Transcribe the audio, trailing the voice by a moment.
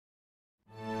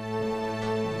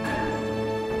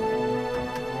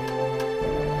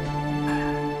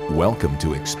Welcome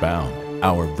to Expound,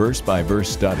 our verse-by-verse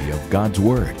study of God's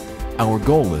Word. Our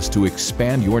goal is to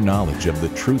expand your knowledge of the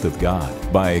truth of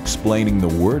God by explaining the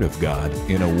Word of God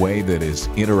in a way that is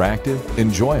interactive,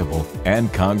 enjoyable,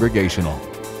 and congregational.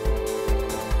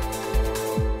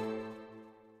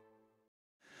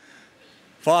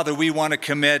 Father, we want to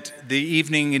commit the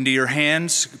evening into your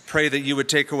hands. Pray that you would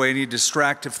take away any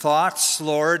distractive thoughts,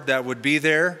 Lord, that would be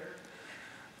there.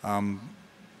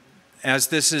 As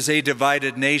this is a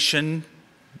divided nation,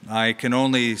 I can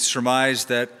only surmise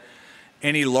that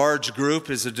any large group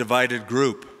is a divided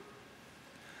group.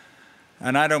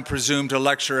 And I don't presume to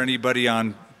lecture anybody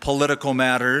on political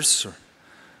matters,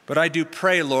 but I do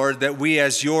pray, Lord, that we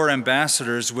as your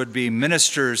ambassadors would be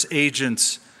ministers,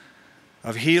 agents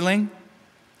of healing,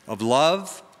 of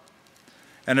love,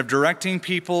 and of directing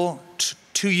people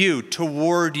to you,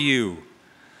 toward you.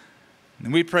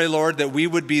 And we pray, Lord, that we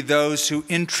would be those who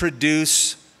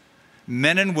introduce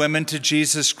men and women to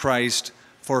Jesus Christ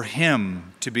for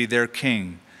him to be their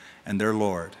King and their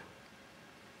Lord.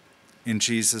 In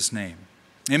Jesus' name,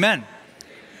 amen.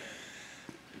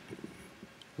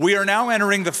 We are now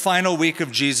entering the final week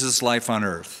of Jesus' life on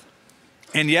earth,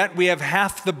 and yet we have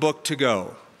half the book to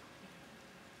go.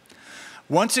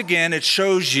 Once again, it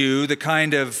shows you the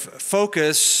kind of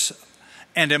focus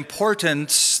and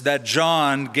importance that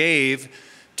John gave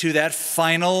to that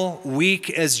final week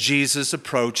as Jesus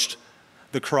approached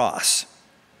the cross.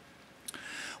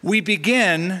 We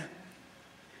begin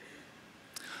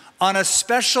on a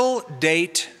special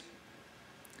date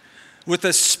with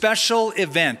a special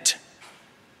event,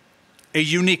 a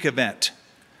unique event,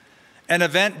 an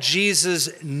event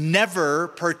Jesus never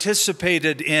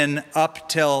participated in up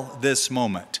till this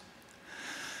moment.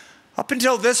 Up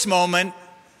until this moment,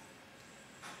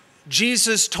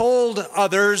 Jesus told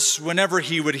others whenever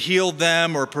he would heal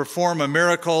them or perform a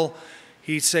miracle,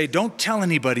 he'd say, don't tell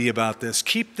anybody about this.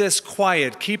 Keep this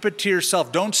quiet. Keep it to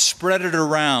yourself. Don't spread it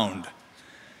around.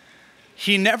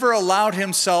 He never allowed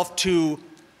himself to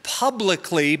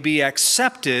publicly be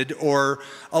accepted or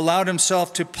allowed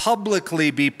himself to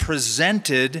publicly be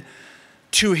presented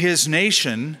to his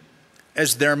nation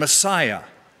as their Messiah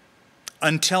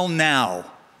until now.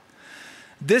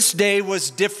 This day was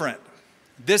different.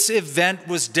 This event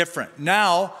was different.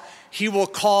 Now he will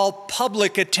call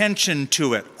public attention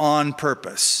to it on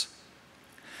purpose.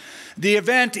 The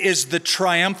event is the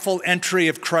triumphal entry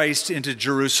of Christ into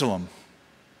Jerusalem.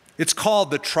 It's called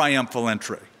the triumphal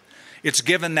entry. It's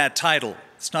given that title.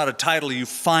 It's not a title you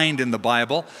find in the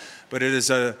Bible, but it is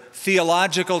a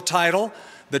theological title,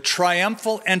 the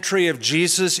triumphal entry of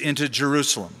Jesus into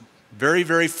Jerusalem. Very,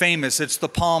 very famous. It's the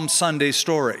Palm Sunday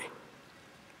story.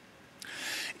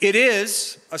 It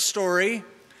is a story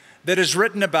that is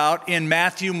written about in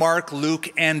Matthew, Mark, Luke,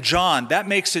 and John. That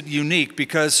makes it unique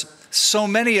because so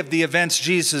many of the events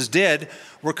Jesus did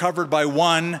were covered by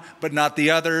one, but not the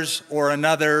others, or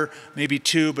another, maybe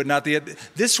two, but not the other.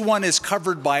 This one is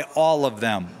covered by all of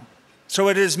them. So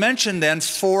it is mentioned then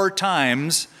 4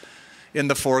 times in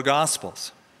the 4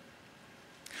 Gospels.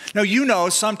 Now, you know,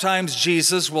 sometimes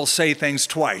Jesus will say things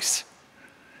twice.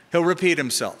 He'll repeat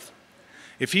himself.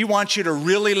 If he wants you to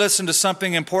really listen to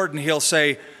something important, he'll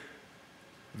say,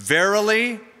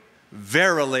 verily,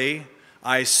 verily,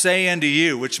 I say unto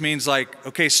you, which means like,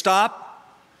 okay, stop.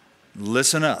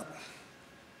 Listen up.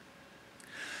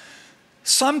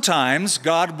 Sometimes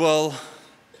God will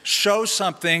show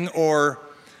something or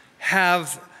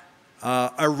have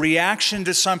a reaction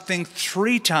to something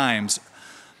 3 times,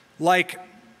 like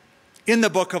in the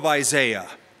book of Isaiah,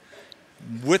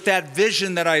 with that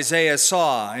vision that Isaiah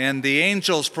saw and the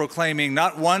angels proclaiming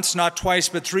not once, not twice,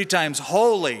 but 3 times,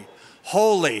 holy,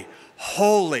 holy,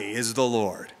 holy is the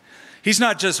Lord. He's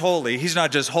not just holy. He's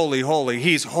not just holy, holy.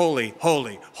 He's holy,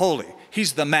 holy, holy.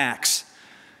 He's the max.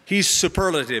 He's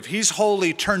superlative. He's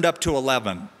holy turned up to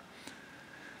 11.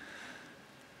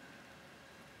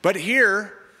 But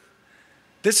here,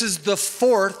 this is the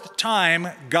 4th time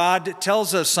God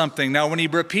tells us something. Now, when he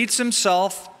repeats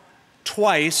himself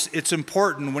twice, it's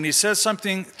important. When he says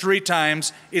something 3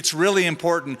 times, it's really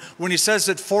important. When he says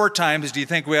it 4 times, do you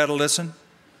think we ought to listen?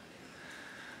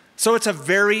 So it's a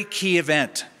very key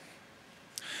event.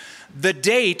 The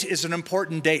date is an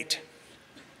important date.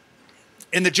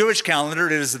 In the Jewish calendar,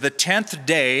 it is the 10th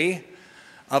day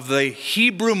of the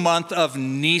Hebrew month of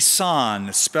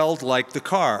Nisan, spelled like the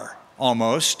car,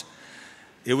 almost.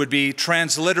 It would be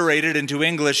transliterated into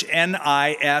English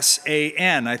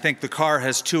N-I-S-A-N. I think the car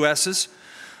has 2 S's,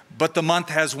 but the month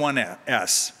has 1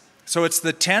 S. So it's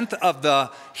the 10th of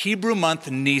the Hebrew month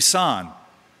Nisan.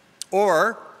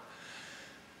 Or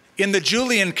in the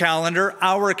Julian calendar,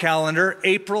 our calendar,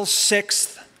 April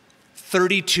 6th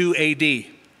 32 AD.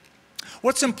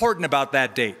 What's important about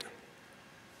that date?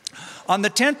 On the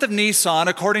 10th of Nisan,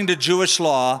 according to Jewish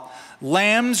law,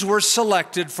 lambs were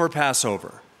selected for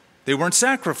Passover. They weren't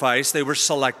sacrificed, they were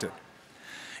selected.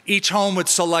 Each home would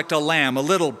select a lamb, a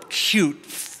little cute,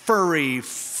 furry,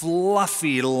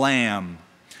 fluffy lamb.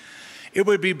 It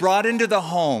would be brought into the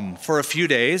home for a few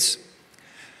days.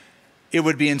 It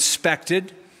would be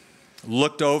inspected,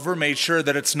 looked over, made sure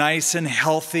that it's nice and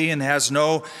healthy and has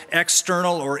no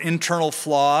external or internal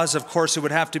flaws. Of course, it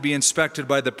would have to be inspected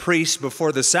by the priest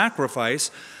before the sacrifice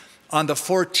on the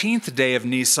 14th day of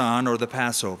Nisan, or the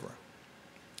Passover.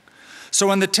 So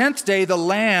on the 10th day, the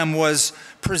lamb was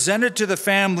presented to the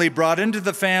family, brought into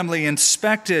the family,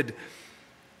 inspected,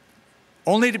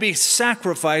 only to be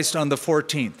sacrificed on the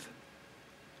 14th.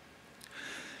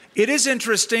 It is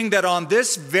interesting that on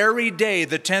this very day,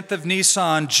 the 10th of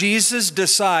Nisan, Jesus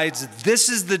decides this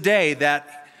is the day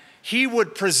that he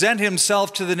would present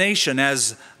himself to the nation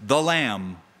as the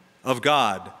Lamb of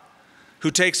God,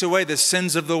 who takes away the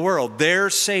sins of the world, their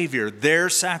Savior, their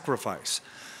sacrifice.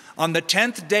 On the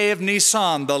 10th day of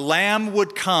Nisan, the Lamb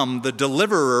would come, the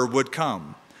deliverer would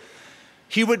come.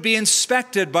 He would be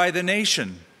inspected by the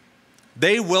nation.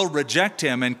 They will reject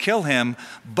him and kill him,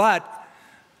 but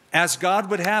as God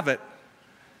would have it,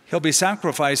 he'll be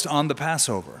sacrificed on the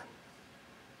Passover,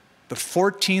 the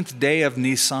 14th day of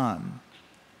Nisan.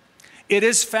 It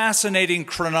is fascinating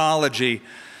chronology.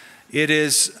 It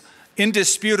is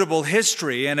indisputable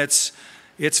history, and it's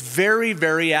very,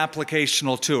 very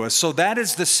applicational to us. So that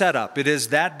is the setup. It is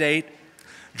that date.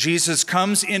 Jesus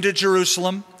comes into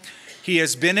Jerusalem. He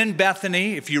has been in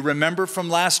Bethany. If you remember from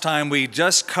last time, we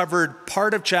just covered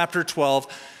part of chapter 12,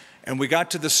 and we got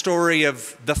to the story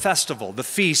of the festival, the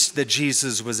feast that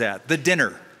Jesus was at, the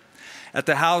dinner at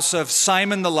the house of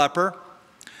Simon the leper.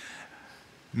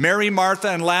 Mary, Martha,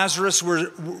 and Lazarus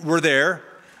were there.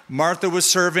 Martha was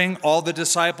serving. All the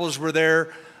disciples were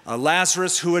there.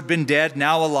 Lazarus, who had been dead,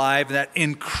 now alive. That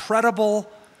incredible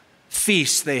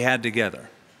feast they had together.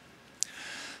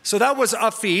 So that was a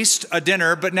feast, a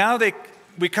dinner, but now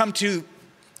we come to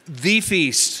the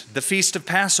feast of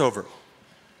Passover.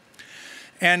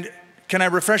 And can I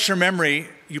refresh your memory?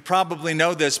 You probably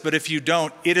know this, but if you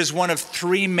don't, it is one of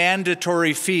 3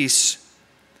 mandatory feasts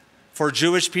for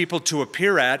Jewish people to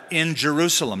appear at in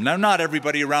Jerusalem. Now, not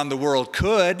everybody around the world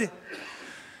could,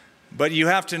 but you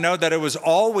have to know that it was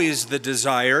always the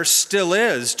desire, still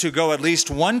is, to go at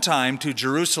least one time to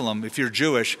Jerusalem, if you're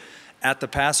Jewish, at the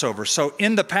Passover. So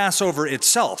in the Passover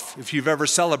itself, if you've ever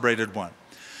celebrated one,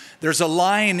 there's a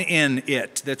line in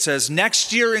it that says,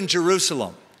 next year in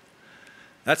Jerusalem.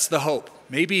 That's the hope.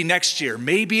 Maybe next year,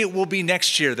 maybe it will be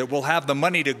next year that we'll have the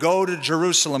money to go to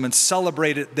Jerusalem and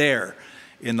celebrate it there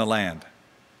in the land.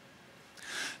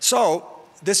 So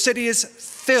the city is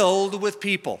filled with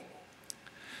people.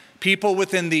 People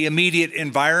within the immediate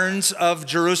environs of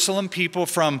Jerusalem, people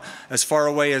from as far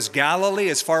away as Galilee,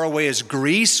 as far away as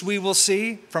Greece, we will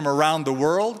see, from around the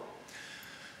world.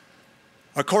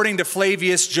 According to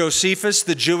Flavius Josephus,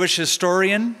 the Jewish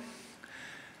historian,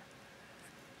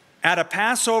 at a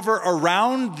Passover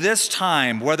around this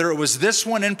time, whether it was this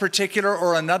one in particular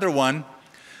or another one,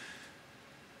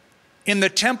 in the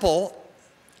temple,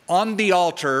 on the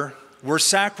altar, were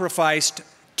sacrificed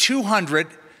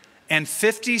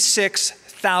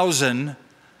 256,000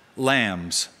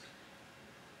 lambs.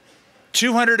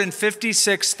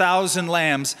 256,000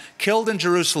 lambs killed in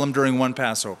Jerusalem during one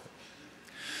Passover.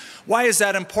 Why is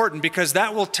that important? Because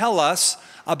that will tell us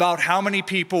about how many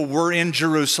people were in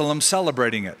Jerusalem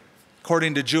celebrating it.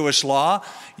 According to Jewish law,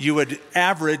 you would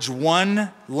average 1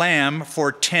 lamb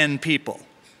for 10 people.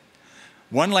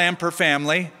 1 lamb per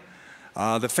family.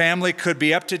 The family could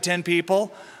be up to 10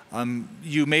 people.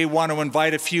 You may want to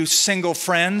invite a few single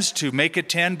friends to make it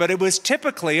 10, but it was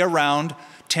typically around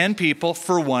 10 people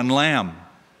for 1 lamb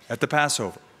at the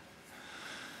Passover.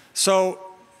 So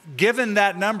given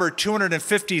that number,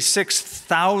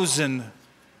 256,000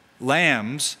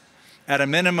 lambs at a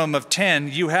minimum of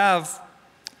 10, you have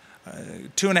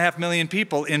 2.5 million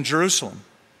people in Jerusalem,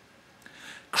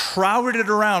 crowded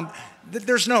around.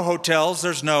 There's no hotels,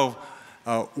 there's no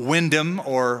Wyndham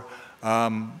or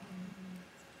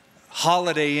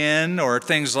Holiday Inn or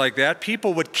things like that.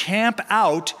 People would camp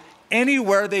out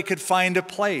anywhere they could find a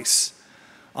place,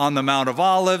 on the Mount of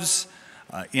Olives,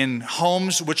 in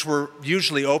homes which were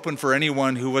usually open for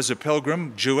anyone who was a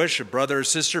pilgrim, Jewish, a brother or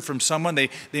sister from someone.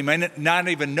 They might not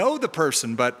even know the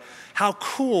person, but how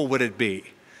cool would it be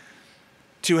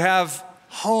to have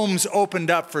homes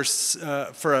opened up for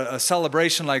a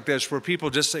celebration like this, where people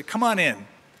just say, come on in.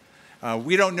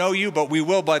 We don't know you, but we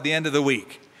will by the end of the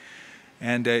week.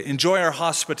 and enjoy our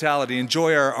hospitality,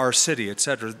 enjoy our city,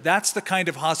 etc. That's the kind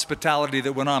of hospitality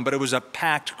that went on, but it was a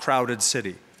packed, crowded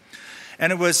city.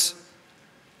 And it was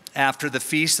after the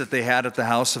feast that they had at the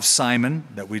house of Simon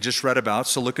that we just read about.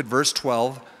 So look at verse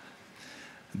 12.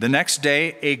 The next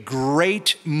day, a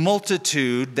great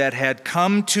multitude that had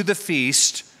come to the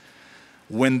feast,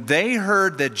 when they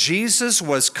heard that Jesus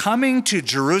was coming to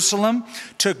Jerusalem,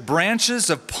 took branches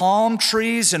of palm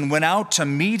trees and went out to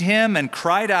meet him and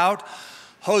cried out,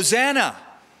 Hosanna!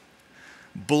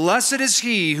 Blessed is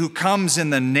he who comes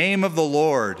in the name of the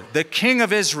Lord, the King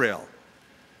of Israel.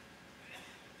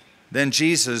 Then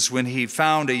Jesus, when he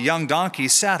found a young donkey,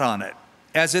 sat on it.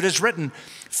 As it is written,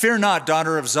 Fear not,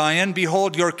 daughter of Zion,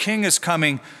 behold, your king is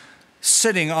coming,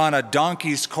 sitting on a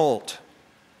donkey's colt.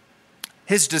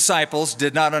 His disciples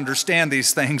did not understand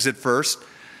these things at first,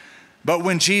 but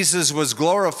when Jesus was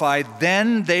glorified,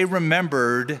 then they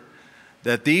remembered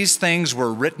that these things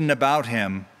were written about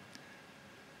him,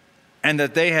 and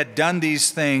that they had done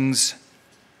these things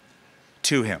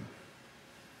to him.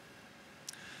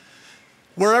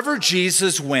 Wherever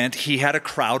Jesus went, he had a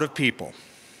crowd of people.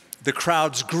 The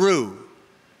crowds grew.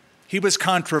 He was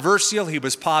controversial, he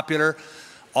was popular,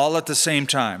 all at the same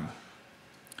time.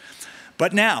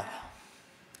 But now,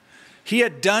 he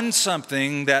had done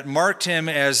something that marked him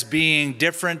as being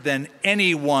different than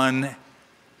anyone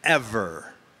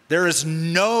ever. There is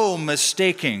no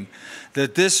mistaking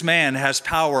that this man has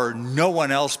power no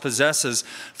one else possesses.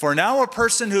 For now a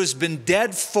person who's been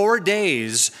dead 4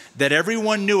 days that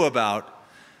everyone knew about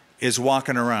is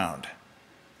walking around.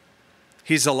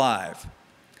 He's alive.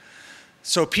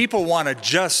 So people want to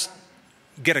just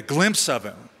get a glimpse of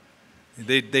him.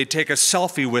 They'd take a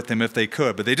selfie with him if they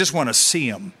could, but they just want to see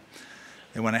him.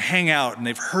 They want to hang out, and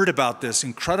they've heard about this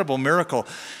incredible miracle.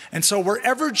 And so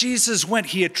wherever Jesus went,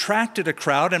 he attracted a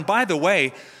crowd. And by the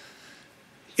way,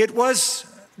 it was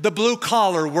the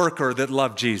blue-collar worker that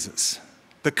loved Jesus.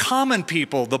 The common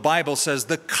people, the Bible says,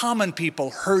 the common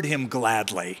people heard him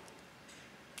gladly.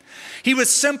 He was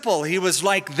simple. He was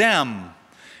like them,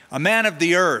 a man of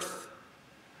the earth.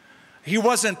 He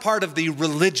wasn't part of the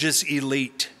religious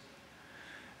elite.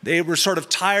 They were sort of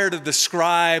tired of the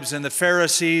scribes and the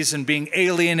Pharisees and being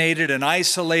alienated and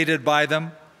isolated by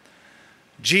them.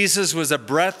 Jesus was a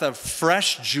breath of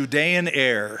fresh Judean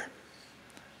air.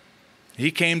 He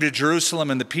came to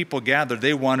Jerusalem and the people gathered.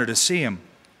 They wanted to see him.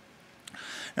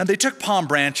 And they took palm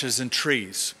branches and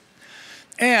trees.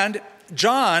 And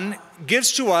John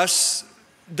gives to us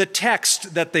the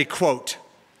text that they quote.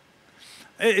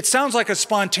 It sounds like a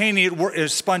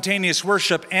spontaneous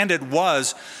worship, and it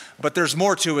was, but there's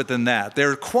more to it than that.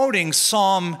 They're quoting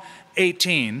Psalm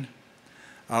 18,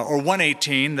 or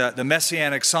 118, the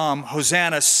Messianic Psalm,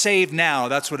 Hosanna, save now.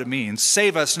 That's what it means.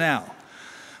 Save us now.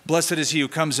 Blessed is he who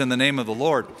comes in the name of the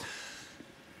Lord.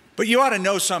 But you ought to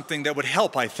know something that would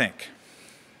help, I think.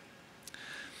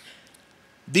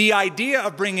 The idea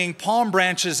of bringing palm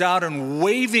branches out and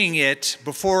waving it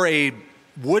before a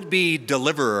would-be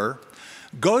deliverer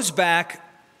goes back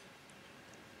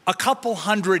a couple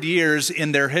hundred years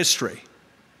in their history,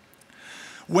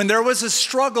 when there was a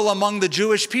struggle among the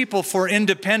Jewish people for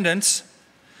independence,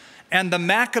 and the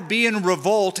Maccabean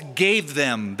revolt gave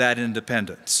them that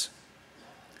independence.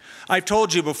 I've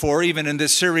told you before, even in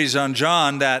this series on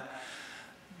John, that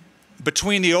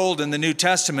between the Old and the New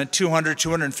Testament, 200,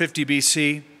 250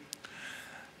 BC,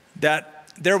 that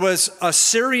there was a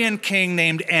Syrian king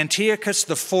named Antiochus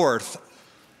IV.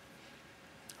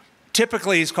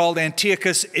 Typically, he's called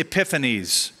Antiochus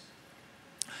Epiphanes.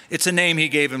 It's a name he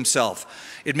gave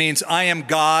himself. It means, I am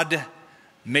God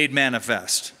made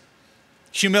manifest.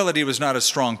 Humility was not a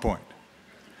strong point.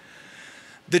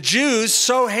 The Jews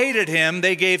so hated him,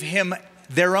 they gave him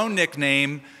their own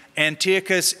nickname,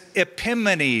 Antiochus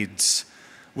Epimenides,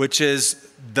 which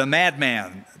is the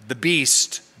madman, the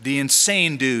beast, the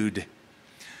insane dude.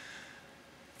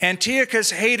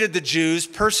 Antiochus hated the Jews,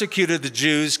 persecuted the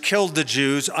Jews, killed the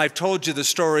Jews. I've told you the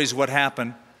stories, what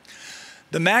happened.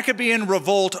 The Maccabean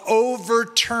revolt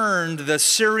overturned the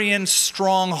Syrian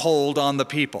stronghold on the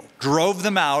people, drove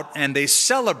them out, and they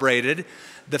celebrated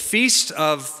the Feast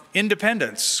of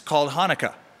Independence called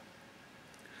Hanukkah.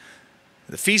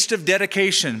 The Feast of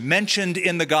Dedication mentioned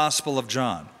in the Gospel of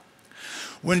John.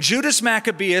 When Judas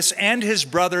Maccabeus and his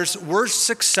brothers were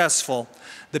successful,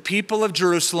 the people of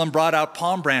Jerusalem brought out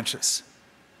palm branches.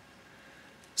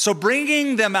 So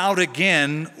bringing them out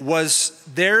again was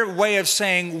their way of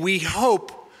saying, we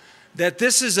hope that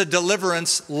this is a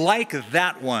deliverance like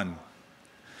that one.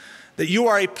 That you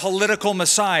are a political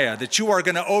Messiah, that you are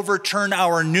going to overturn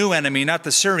our new enemy, not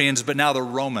the Syrians, but now the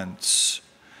Romans.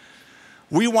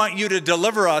 We want you to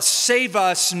deliver us, save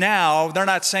us now. They're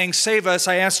not saying save us.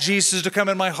 I ask Jesus to come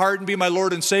in my heart and be my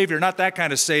Lord and Savior. Not that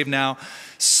kind of save now.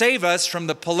 Save us from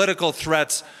the political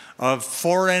threats of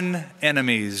foreign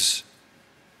enemies,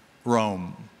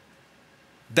 Rome.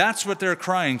 That's what they're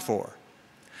crying for.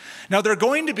 Now they're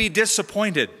going to be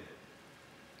disappointed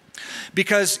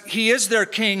because he is their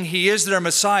king, he is their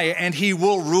Messiah, and he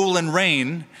will rule and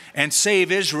reign and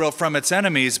save Israel from its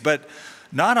enemies, but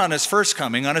not on his first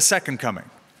coming, on his second coming.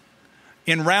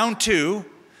 In round 2,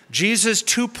 Jesus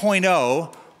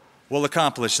 2.0 will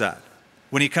accomplish that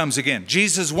when he comes again.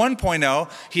 Jesus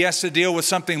 1.0, he has to deal with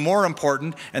something more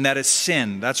important, and that is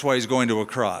sin. That's why he's going to a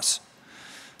cross.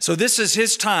 So this is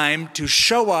his time to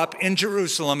show up in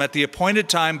Jerusalem at the appointed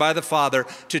time by the Father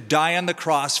to die on the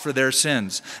cross for their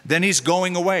sins. Then he's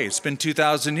going away. It's been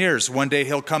 2,000 years. One day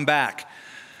he'll come back.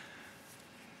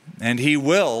 And he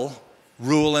will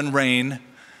rule and reign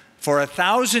for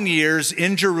 1,000 years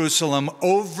in Jerusalem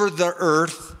over the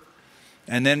earth,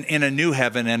 and then in a new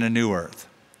heaven and a new earth.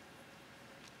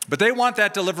 But they want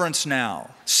that deliverance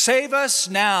now. Save us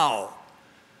now.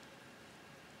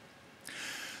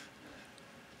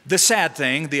 The sad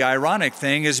thing, the ironic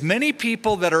thing, is many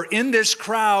people that are in this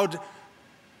crowd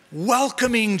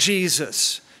welcoming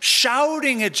Jesus,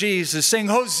 shouting at Jesus, saying,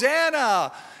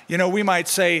 Hosanna! You know, we might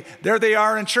say, there they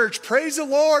are in church, praise the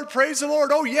Lord, praise the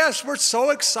Lord. Oh yes, we're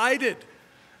so excited.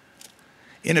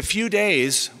 In a few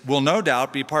days, we'll no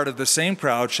doubt be part of the same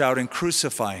crowd shouting,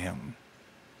 crucify him.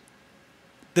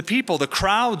 The people, the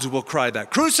crowds will cry that,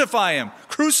 crucify him,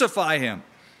 crucify him.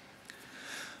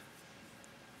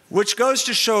 Which goes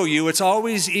to show you it's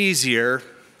always easier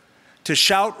to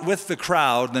shout with the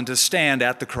crowd than to stand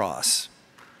at the cross.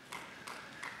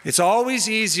 It's always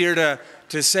easier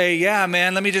to say, yeah,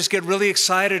 man, let me just get really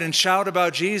excited and shout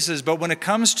about Jesus. But when it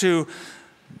comes to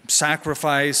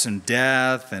sacrifice and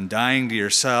death and dying to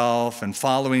yourself and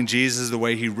following Jesus the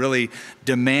way he really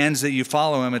demands that you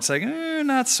follow him, it's like,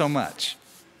 not so much.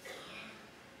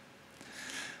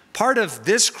 Part of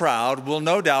this crowd will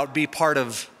no doubt be part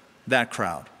of that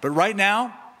crowd. But right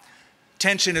now,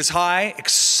 tension is high,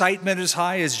 excitement is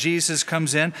high as Jesus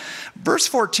comes in. Verse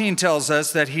 14 tells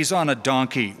us that he's on a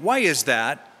donkey. Why is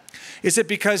that? Is it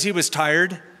because he was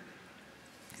tired?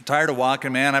 Tired of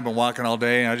walking, man, I've been walking all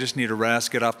day and I just need a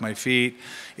rest, get off my feet.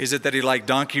 Is it that he liked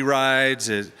donkey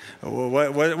rides?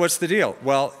 What's the deal?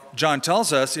 Well, John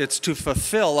tells us it's to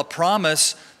fulfill a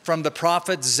promise from the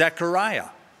prophet Zechariah.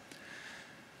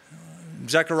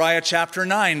 Zechariah chapter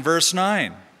 9, verse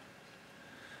 9.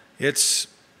 It's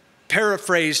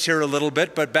paraphrased here a little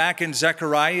bit, but back in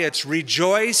Zechariah, it's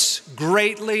rejoice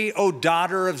greatly, O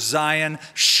daughter of Zion.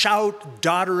 Shout,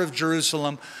 daughter of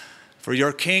Jerusalem, for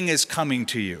your king is coming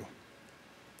to you.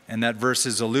 And that verse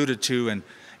is alluded to, and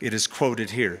it is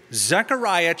quoted here.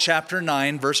 Zechariah chapter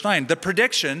 9, verse 9. The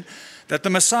prediction that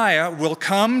the Messiah will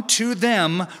come to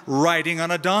them riding on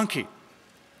a donkey.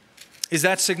 Is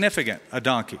that significant, a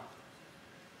donkey?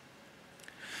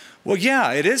 Well,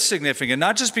 yeah, it is significant,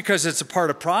 not just because it's a part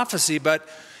of prophecy, but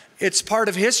it's part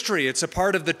of history. It's a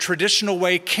part of the traditional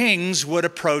way kings would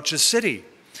approach a city.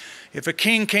 If a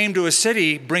king came to a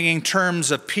city bringing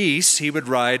terms of peace, he would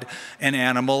ride an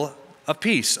animal of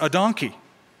peace, a donkey.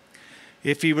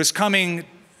 If he was coming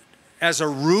as a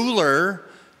ruler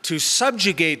to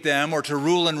subjugate them or to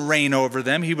rule and reign over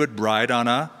them, he would ride on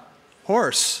a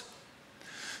horse.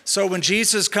 So when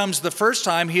Jesus comes the first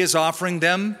time, he is offering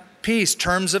them peace,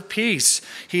 terms of peace.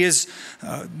 He is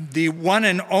the one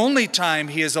and only time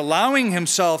he is allowing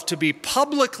himself to be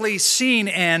publicly seen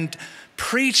and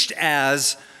preached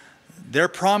as their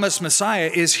promised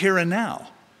Messiah is here and now.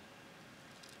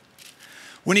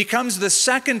 When he comes the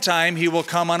second time, he will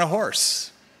come on a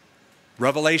horse.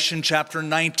 Revelation chapter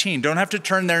 19. Don't have to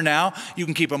turn there now. You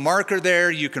can keep a marker there.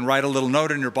 You can write a little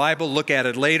note in your Bible, look at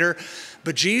it later.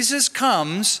 But Jesus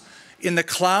comes in the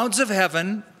clouds of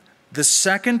heaven the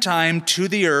second time to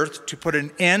the earth to put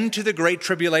an end to the great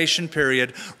tribulation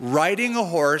period, riding a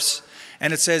horse,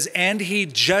 and it says, and he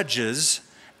judges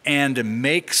and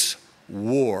makes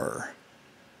war.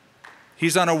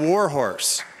 He's on a war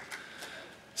horse.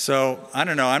 So, I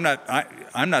don't know, I'm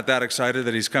not that excited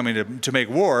that he's coming to make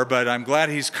war, but I'm glad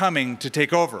he's coming to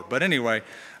take over. But anyway,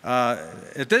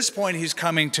 at this point, he's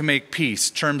coming to make peace,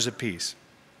 terms of peace.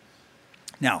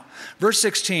 Now, verse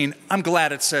 16, I'm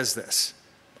glad it says this.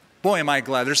 Boy, am I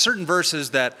glad. There's certain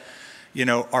verses that,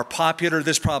 are popular.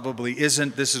 This probably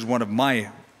isn't. This is one of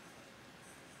my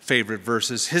favorite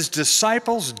verses. His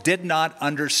disciples did not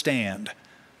understand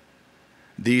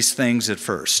these things at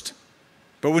first.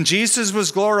 But when Jesus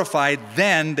was glorified,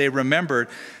 then they remembered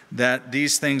that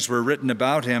these things were written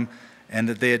about him, and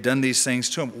that they had done these things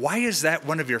to him. Why is that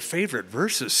one of your favorite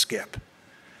verses, Skip?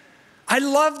 I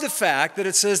love the fact that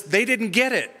it says they didn't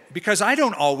get it, because I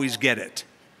don't always get it.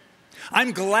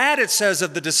 I'm glad it says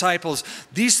of the disciples,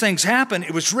 these things happen.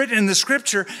 It was written in the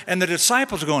scripture, and the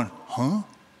disciples are going, huh?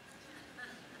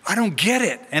 I don't get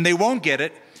it. And they won't get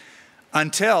it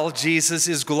until Jesus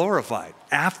is glorified.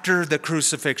 After the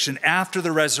crucifixion, after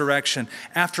the resurrection,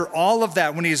 after all of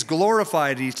that, when he's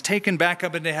glorified, he's taken back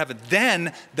up into heaven,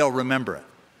 then they'll remember it.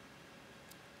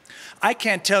 I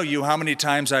can't tell you how many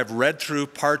times I've read through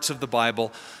parts of the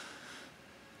Bible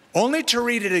only to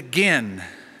read it again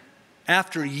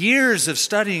after years of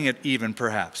studying it even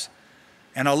perhaps.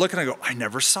 And I'll look and I go, I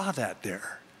never saw that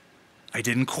there. I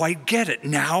didn't quite get it.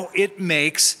 Now it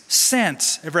makes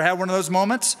sense. Ever had one of those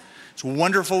moments? It's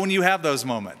wonderful when you have those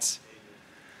moments.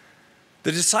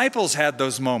 The disciples had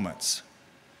those moments.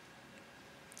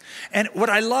 And what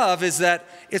I love is that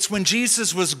it's when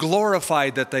Jesus was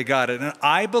glorified that they got it. And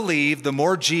I believe the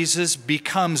more Jesus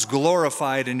becomes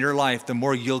glorified in your life, the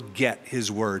more you'll get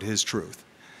his word, his truth.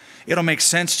 It'll make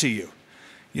sense to you.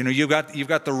 You know, you've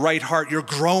got the right heart. You're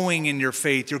growing in your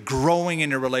faith. You're growing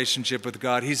in your relationship with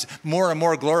God. He's more and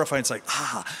more glorified. It's like,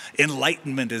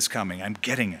 enlightenment is coming. I'm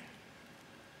getting it.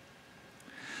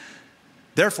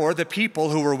 Therefore, the people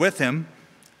who were with him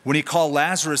when he called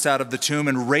Lazarus out of the tomb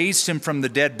and raised him from the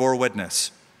dead bore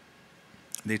witness.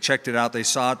 They checked it out. They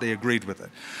saw it. They agreed with it.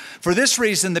 For this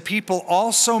reason, the people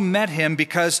also met him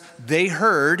because they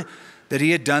heard that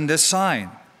he had done this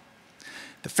sign.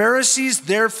 The Pharisees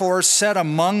therefore said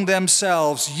among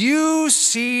themselves, you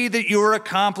see that you are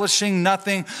accomplishing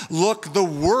nothing. Look, the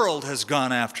world has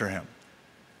gone after him.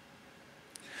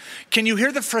 Can you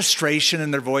hear the frustration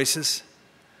in their voices?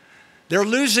 They're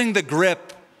losing the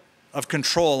grip of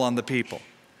control on the people.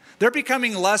 They're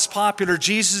becoming less popular.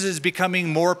 Jesus is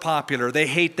becoming more popular. They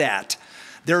hate that.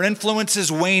 Their influence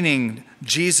is waning.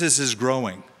 Jesus is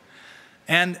growing.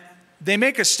 And they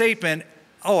make a statement,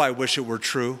 oh, I wish it were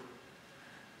true.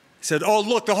 He said, oh,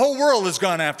 look, the whole world has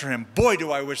gone after him. Boy,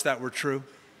 do I wish that were true.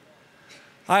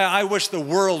 I wish the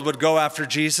world would go after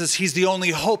Jesus. He's the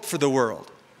only hope for the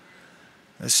world.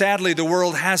 Sadly, the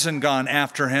world hasn't gone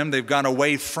after him. They've gone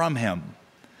away from him.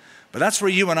 But that's where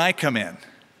you and I come in.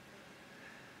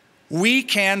 We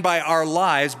can, by our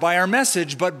lives, by our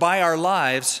message, but by our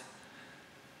lives,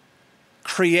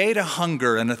 create a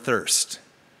hunger and a thirst.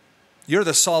 You're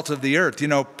the salt of the earth. You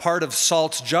know, part of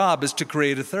salt's job is to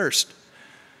create a thirst.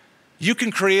 You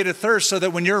can create a thirst so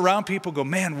that when you're around, people go,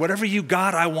 man, whatever you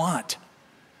got, I want.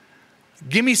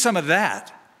 Give me some of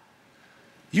that.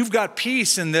 You've got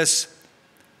peace in this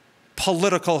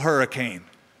political hurricane.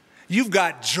 You've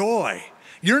got joy.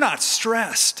 You're not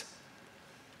stressed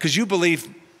because you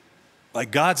believe like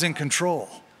God's in control.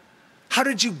 How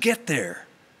did you get there?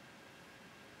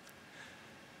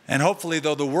 And hopefully,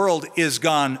 though the world is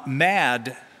gone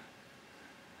mad,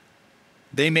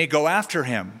 they may go after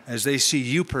him as they see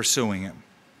you pursuing him.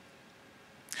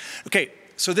 Okay,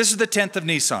 so this is the 10th of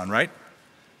Nisan, right?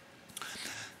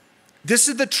 This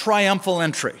is the triumphal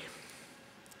entry.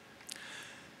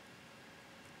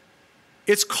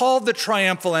 It's called the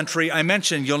triumphal entry. I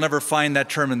mentioned you'll never find that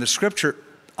term in the scripture.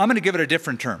 I'm going to give it a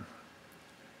different term.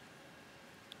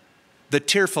 The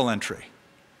tearful entry.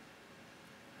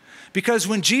 Because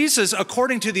when Jesus,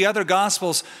 according to the other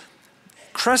Gospels,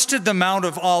 crested the Mount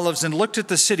of Olives and looked at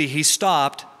the city, he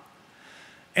stopped.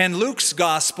 And Luke's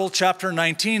Gospel, chapter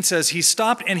 19, says he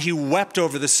stopped and he wept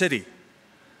over the city.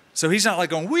 So he's not like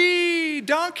going, wee,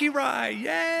 donkey ride,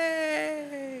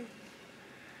 yay.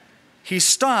 He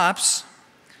stops.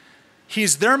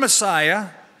 He's their Messiah.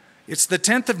 It's the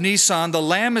 10th of Nisan. The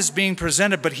lamb is being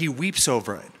presented, but he weeps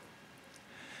over it.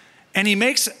 And he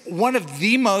makes one of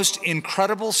the most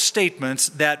incredible statements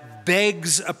that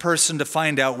begs a person to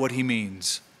find out what he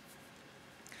means.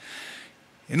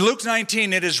 In Luke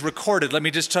 19, it is recorded. Let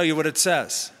me just tell you what it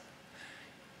says.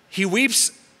 He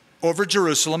weeps over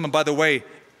Jerusalem. And by the way,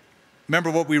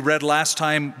 remember what we read last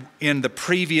time in the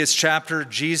previous chapter?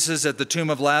 Jesus at the tomb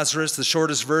of Lazarus, the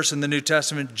shortest verse in the New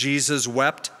Testament, Jesus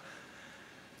wept.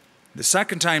 The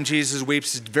second time Jesus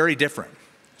weeps is very different.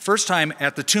 First time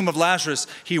at the tomb of Lazarus,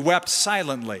 he wept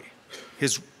silently.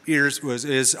 His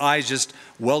eyes just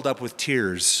welled up with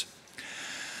tears.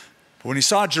 But when he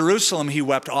saw Jerusalem, he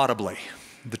wept audibly.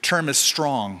 The term is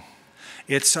strong.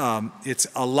 It's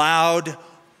a loud,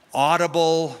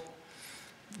 audible,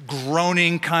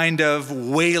 groaning kind of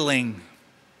wailing.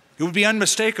 It would be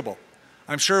unmistakable.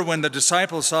 I'm sure when the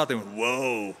disciples saw it, they went,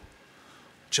 whoa,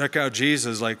 check out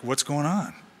Jesus. Like, what's going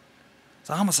on? It's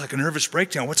almost like a nervous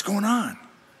breakdown. What's going on?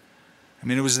 I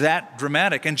mean, it was that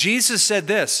dramatic. And Jesus said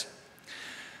this.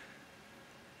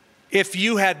 if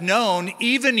you had known,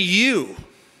 even you,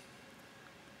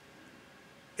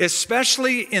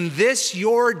 especially in this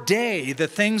your day, the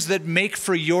things that make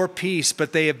for your peace,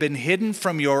 but they have been hidden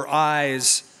from your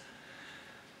eyes.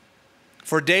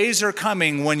 For days are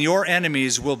coming when your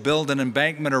enemies will build an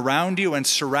embankment around you and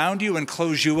surround you and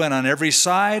close you in on every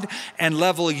side and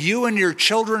level you and your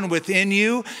children within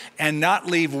you and not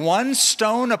leave one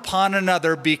stone upon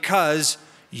another, because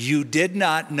you did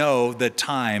not know the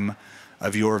time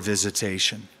of your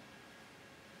visitation.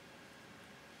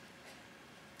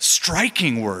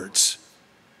 Striking words.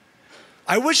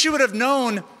 I wish you would have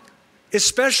known,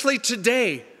 especially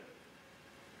today.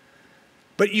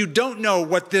 But you don't know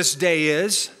what this day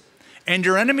is, and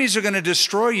your enemies are going to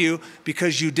destroy you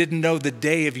because you didn't know the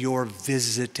day of your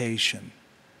visitation.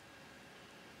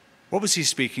 What was he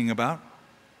speaking about?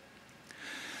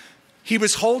 He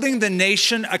was holding the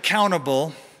nation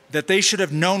accountable that they should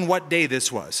have known what day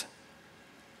this was.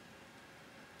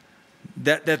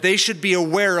 That they should be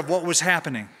aware of what was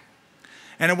happening.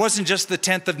 And it wasn't just the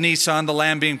 10th of Nisan, the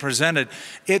lamb being presented.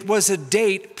 It was a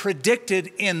date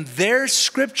predicted in their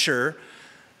scripture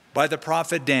by the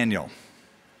prophet Daniel.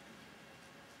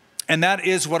 And that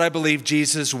is what I believe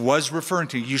Jesus was referring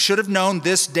to. You should have known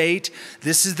this date.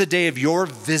 This is the day of your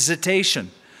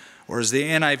visitation. Or as the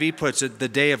NIV puts it, the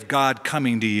day of God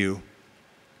coming to you.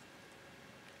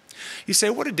 You say,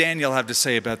 what did Daniel have to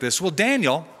say about this? Well,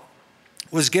 Daniel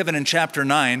was given in chapter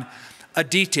 9 a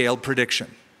detailed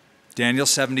prediction. Daniel,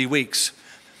 70 weeks.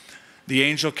 The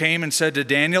angel came and said to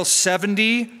Daniel,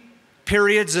 70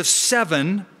 periods of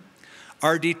 7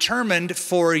 are determined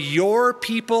for your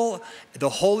people, the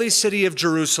holy city of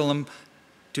Jerusalem,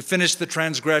 to finish the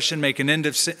transgression, make an end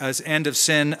of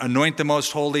sin, anoint the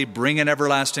most holy, bring in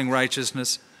everlasting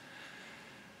righteousness.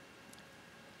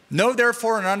 Know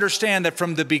therefore and understand that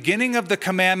from the beginning of the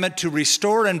commandment to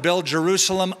restore and build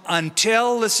Jerusalem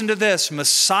until, listen to this,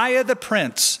 Messiah the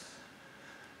Prince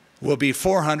will be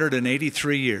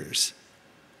 483 years.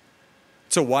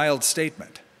 It's a wild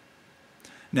statement.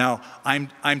 Now,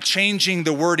 I'm changing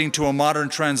the wording to a modern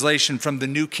translation from the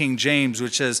New King James,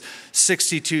 which says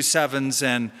 62 sevens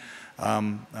and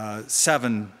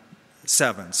 7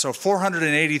 sevens. So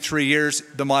 483 years,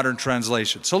 the modern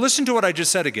translation. So listen to what I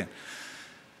just said again.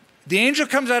 The angel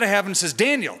comes out of heaven and says,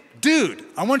 Daniel, dude,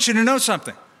 I want you to know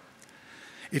something.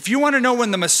 If you want to know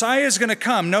when the Messiah is going to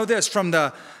come, know this, from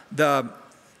the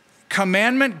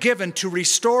commandment given to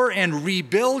restore and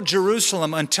rebuild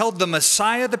Jerusalem until the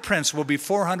Messiah the Prince will be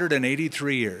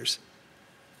 483 years.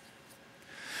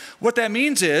 What that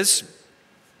means is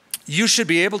you should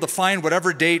be able to find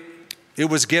whatever date it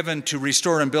was given to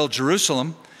restore and build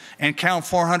Jerusalem and count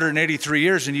 483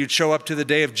 years, and you'd show up to the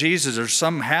day of Jesus or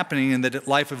something happening in the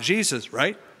life of Jesus,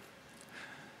 right?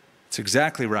 It's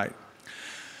exactly right.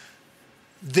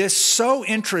 This so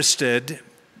interested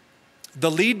the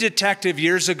lead detective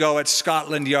years ago at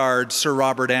Scotland Yard, Sir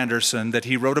Robert Anderson, that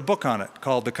he wrote a book on it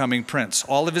called The Coming Prince.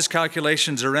 All of his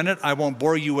calculations are in it. I won't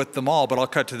bore you with them all, but I'll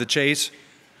cut to the chase.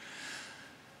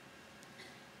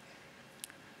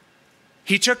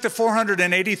 He took the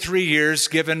 483 years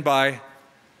given by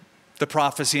the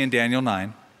prophecy in Daniel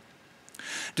 9,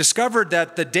 discovered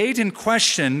that the date in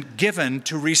question given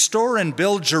to restore and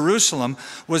build Jerusalem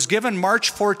was given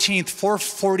March 14th,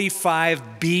 445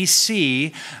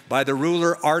 BC by the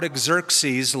ruler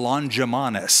Artaxerxes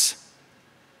Longimanus.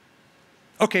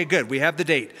 Okay, good. We have the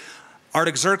date.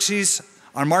 Artaxerxes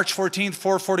on March 14th,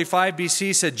 445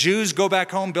 BC said, Jews, go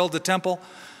back home, build the temple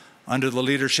under the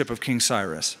leadership of King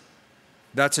Cyrus.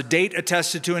 That's a date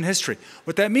attested to in history.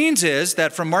 What that means is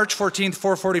that from March 14th,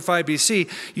 445 BC,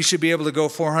 you should be able to go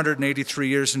 483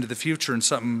 years into the future, and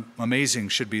something amazing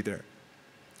should be there.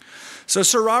 So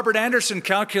Sir Robert Anderson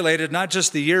calculated not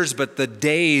just the years, but the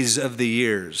days of the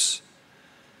years.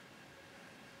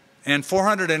 And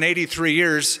 483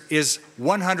 years is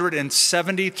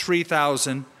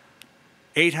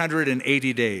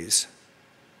 173,880 days.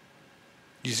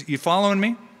 You following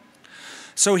me?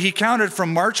 So he counted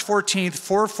from March 14th,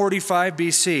 445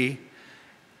 BC,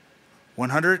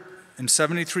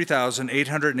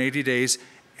 173,880 days,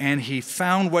 and he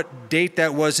found what date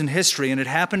that was in history, and it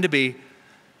happened to be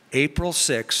April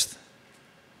 6th,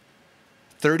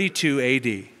 32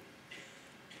 AD,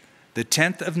 the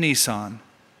 10th of Nisan,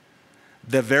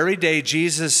 the very day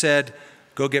Jesus said,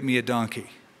 go get me a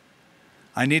donkey.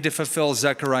 I need to fulfill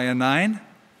Zechariah 9.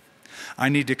 I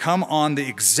need to come on the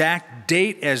exact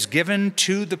date as given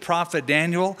to the prophet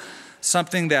Daniel,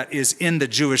 something that is in the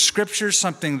Jewish scriptures,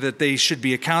 something that they should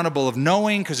be accountable of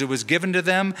knowing because it was given to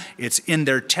them. It's in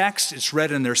their text. It's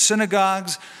read in their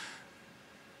synagogues.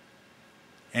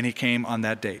 And he came on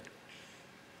that date.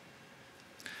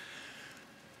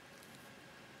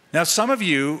 Now, some of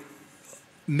you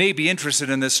may be interested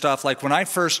in this stuff. Like when I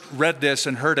first read this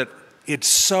and heard it, it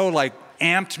so like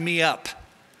amped me up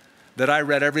that I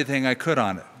read everything I could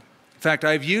on it. In fact,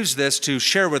 I've used this to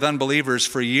share with unbelievers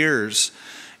for years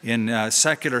in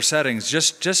secular settings,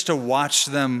 just to watch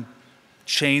them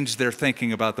change their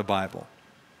thinking about the Bible.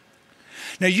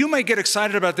 Now, you may get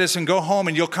excited about this and go home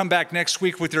and you'll come back next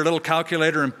week with your little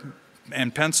calculator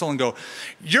and pencil and go,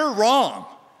 "You're wrong.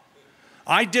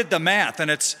 I did the math and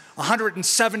it's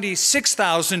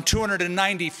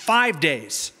 176,295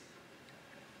 days."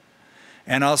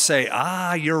 And I'll say,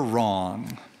 "You're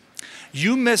wrong.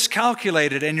 You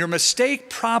miscalculated, and your mistake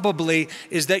probably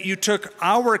is that you took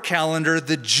our calendar,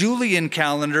 the Julian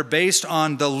calendar, based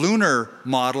on the lunar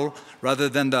model rather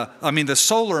than the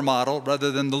solar model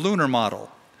rather than the lunar model.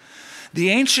 The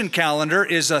ancient calendar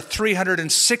is a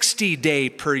 360-day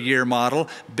per year model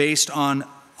based on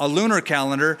a lunar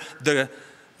calendar. The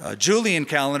Julian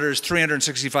calendar is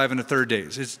 365 and a third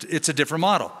days. It's a different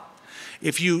model.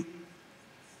 If you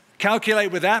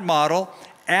calculate with that model,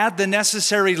 add the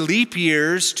necessary leap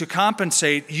years to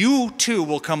compensate, you too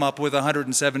will come up with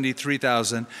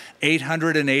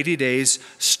 173,880 days,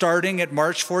 starting at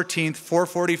March 14th,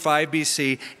 445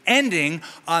 BC, ending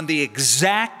on the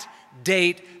exact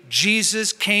date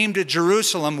Jesus came to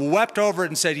Jerusalem, wept over it,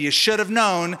 and said, "You should have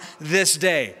known this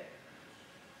day."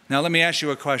 Now let me ask you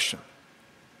a question.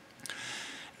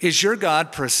 Is your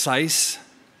God precise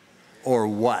or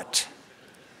what?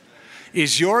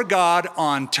 Is your God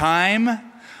on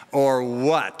time or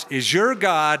what? Is your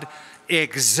God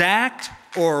exact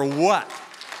or what?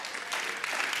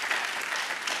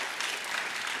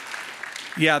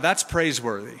 Yeah, that's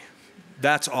praiseworthy.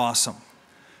 That's awesome.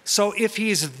 So if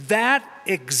he's that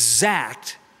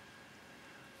exact,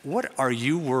 what are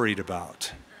you worried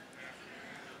about?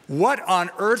 What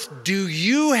on earth do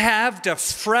you have to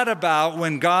fret about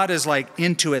when God is like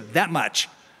into it that much?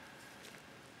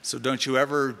 So don't you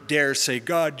ever dare say,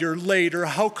 "God, you're late," or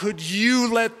 "How could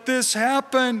you let this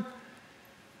happen?"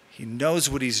 He knows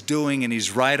what he's doing and he's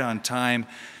right on time,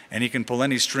 and he can pull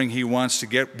any string he wants to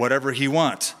get whatever he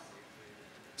wants.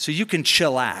 So you can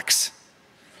chillax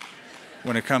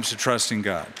when it comes to trusting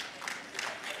God.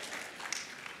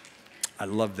 I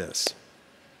love this.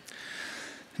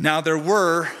 Now there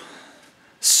were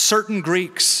certain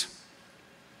Greeks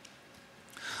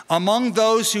among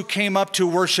those who came up to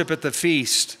worship at the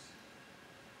feast.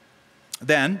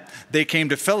 Then they came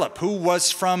to Philip, who was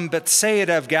from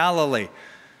Bethsaida of Galilee,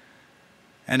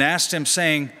 and asked him,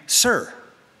 saying, "Sir,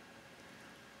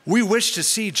 we wish to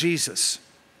see Jesus."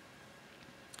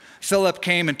 Philip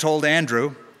came and told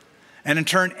Andrew, and in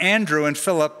turn Andrew and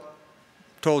Philip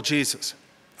told Jesus.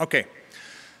 Okay,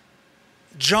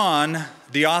 John,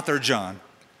 the author John,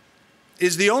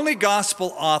 is the only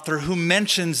gospel author who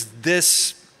mentions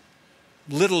this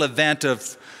little event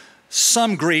of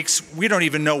some Greeks. We don't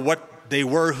even know what they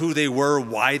were, who they were,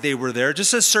 why they were there. Just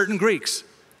says certain Greeks.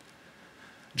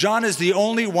 John is the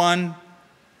only one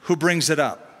who brings it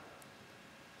up.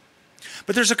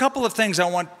 But there's a couple of things I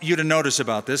want you to notice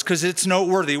about this because it's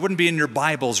noteworthy. It wouldn't be in your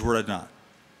Bibles were it not.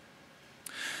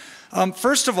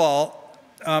 First of all,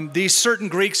 these certain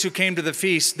Greeks who came to the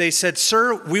feast, they said,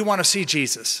 "Sir, we want to see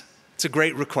Jesus." It's a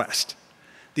great request.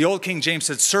 The old King James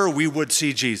said, "Sir, we would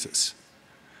see Jesus."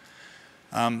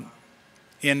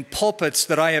 In pulpits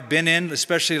that I have been in,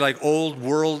 especially like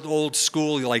old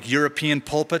school, like European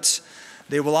pulpits,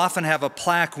 they will often have a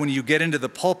plaque when you get into the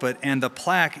pulpit, and the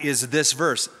plaque is this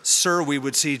verse, "Sir, we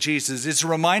would see Jesus." It's a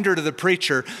reminder to the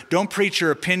preacher, don't preach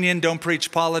your opinion, don't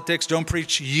preach politics, don't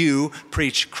preach you,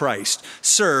 preach Christ.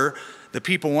 Sir, the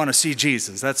people want to see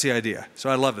Jesus. That's the idea. So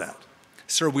I love that.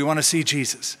 Sir, we want to see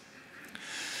Jesus.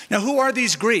 Now, who are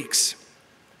these Greeks?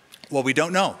 Well, we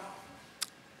don't know.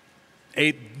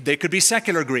 They could be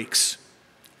secular Greeks.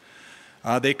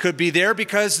 They could be there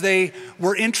because they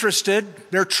were interested.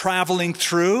 They're traveling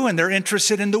through and they're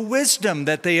interested in the wisdom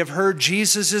that they have heard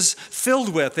Jesus is filled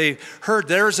with. They heard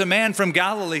there's a man from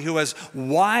Galilee who has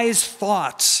wise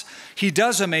thoughts. He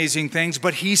does amazing things,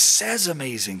 but he says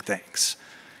amazing things.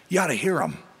 You ought to hear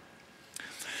him.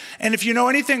 And if you know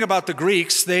anything about the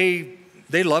Greeks, they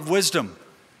love wisdom,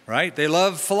 right? They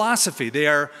love philosophy. They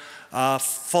are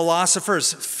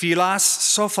philosophers, philos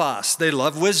sophos. They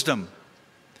love wisdom.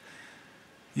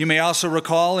 You may also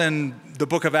recall in the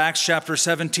book of Acts chapter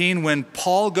 17, when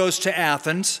Paul goes to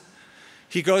Athens,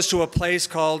 he goes to a place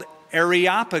called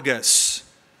Areopagus,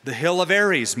 the hill of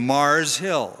Ares, Mars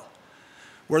Hill,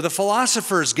 where the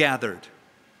philosophers gathered.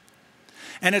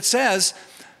 And it says,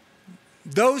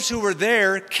 those who were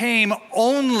there came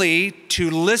only to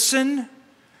listen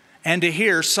and to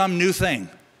hear some new thing.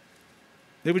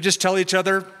 They would just tell each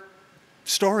other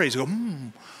stories. Go,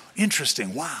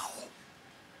 interesting, wow.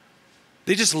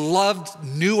 They just loved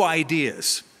new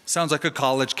ideas. Sounds like a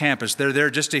college campus. They're there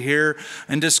just to hear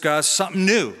and discuss something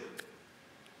new.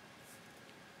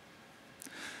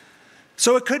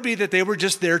 So it could be that they were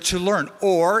just there to learn,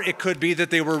 or it could be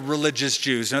that they were religious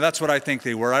Jews. Now, that's what I think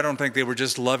they were. I don't think they were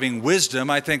just loving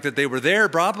wisdom. I think that they were there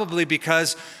probably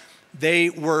because they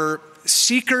were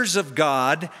seekers of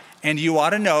God, and you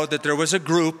ought to know that there was a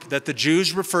group that the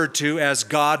Jews referred to as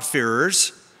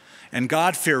God-fearers, and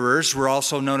God-fearers were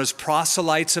also known as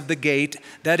proselytes of the gate.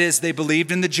 That is, they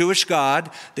believed in the Jewish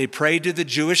God, they prayed to the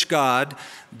Jewish God,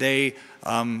 they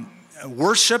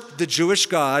worshiped the Jewish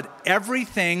God,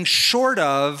 everything short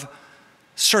of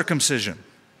circumcision,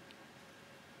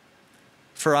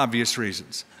 for obvious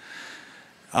reasons.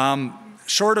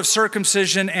 Short of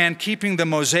circumcision and keeping the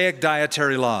Mosaic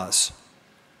dietary laws.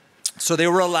 So they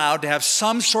were allowed to have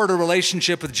some sort of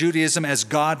relationship with Judaism as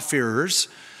God-fearers.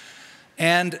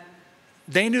 And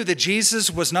they knew that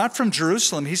Jesus was not from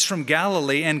Jerusalem, he's from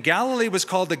Galilee, and Galilee was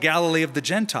called the Galilee of the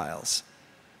Gentiles.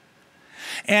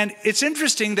 And it's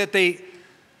interesting that they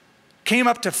came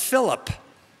up to Philip.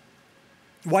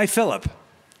 Why Philip?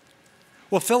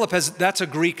 Well, that's a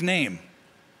Greek name.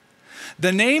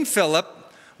 The name Philip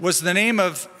was the name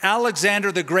of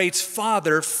Alexander the Great's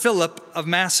father, Philip of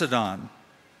Macedon.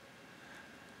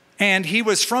 And he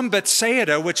was from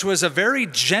Bethsaida, which was a very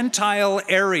Gentile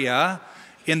area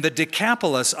in the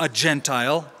Decapolis, a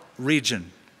Gentile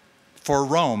region for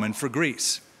Rome and for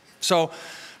Greece. So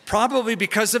probably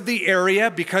because of the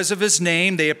area, because of his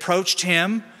name, they approached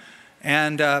him,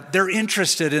 and they're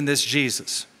interested in this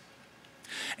Jesus.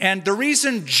 And the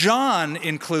reason John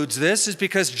includes this is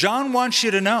because John wants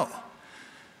you to know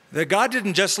that God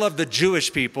didn't just love the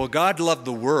Jewish people, God loved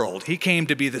the world. He came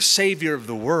to be the Savior of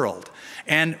the world.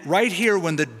 And right here,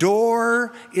 when the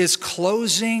door is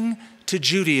closing to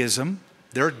Judaism,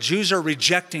 Jews are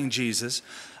rejecting Jesus,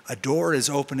 a door is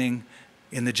opening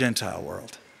in the Gentile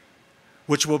world,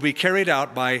 which will be carried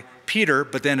out by Peter,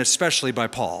 but then especially by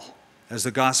Paul, as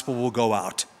the gospel will go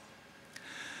out.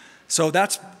 So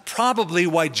that's probably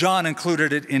why John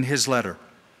included it in his letter.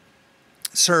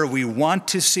 Sir, we want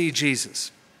to see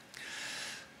Jesus.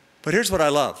 But here's what I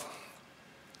love.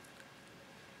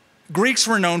 Greeks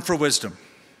were known for wisdom.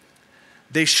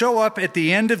 They show up at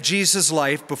the end of Jesus'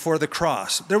 life before the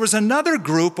cross. There was another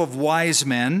group of wise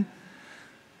men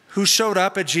who showed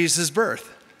up at Jesus'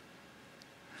 birth.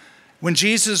 When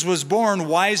Jesus was born,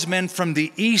 wise men from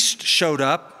the east showed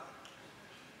up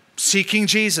seeking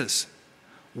Jesus.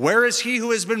 Where is he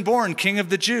who has been born, King of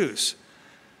the Jews?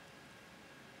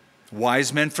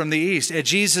 Wise men from the east. At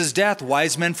Jesus' death,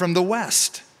 wise men from the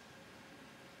west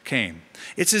came.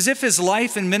 It's as if his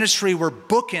life and ministry were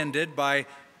bookended by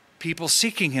people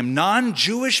seeking him,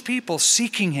 non-Jewish people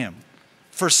seeking him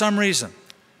for some reason.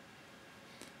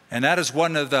 And that is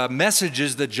one of the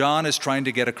messages that John is trying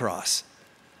to get across,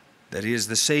 that he is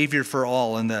the Savior for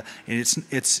all, and he's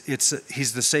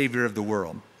the Savior of the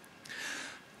world.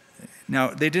 Now,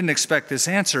 they didn't expect this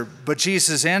answer, but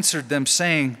Jesus answered them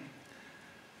saying,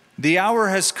 "The hour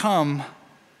has come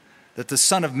that the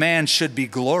Son of Man should be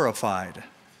glorified.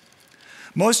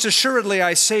 Most assuredly,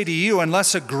 I say to you,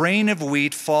 unless a grain of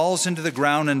wheat falls into the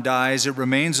ground and dies, it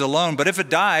remains alone. But if it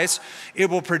dies, it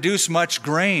will produce much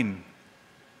grain.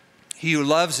 He who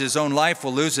loves his own life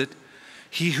will lose it.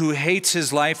 He who hates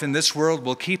his life in this world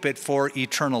will keep it for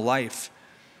eternal life.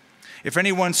 If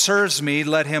anyone serves me,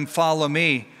 let him follow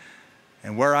me.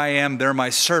 And where I am, there my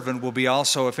servant will be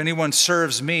also. If anyone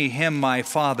serves me, him my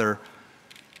Father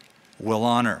will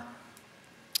honor."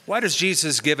 Why does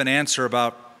Jesus give an answer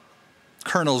about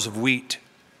kernels of wheat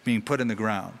being put in the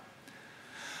ground?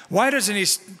 Why doesn't he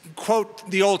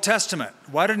quote the Old Testament?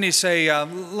 Why didn't he say,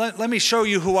 let me show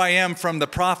you who I am from the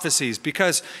prophecies?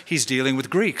 Because he's dealing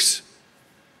with Greeks.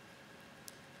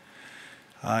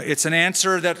 It's an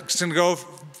answer that's going to go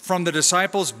from the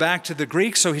disciples back to the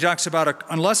Greeks. So he talks about,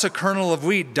 unless a kernel of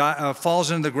wheat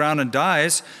falls into the ground and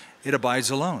dies, it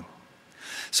abides alone.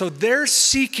 So they're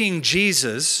seeking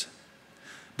Jesus,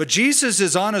 but Jesus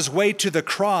is on his way to the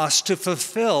cross to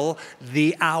fulfill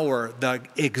the hour, the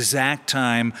exact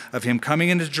time of him coming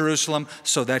into Jerusalem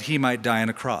so that he might die on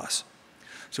a cross.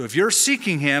 So if you're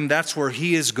seeking him, that's where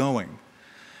he is going.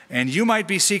 And you might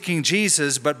be seeking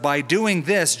Jesus, but by doing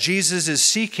this, Jesus is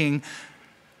seeking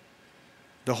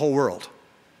the whole world.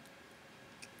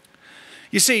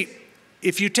 You see,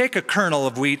 if you take a kernel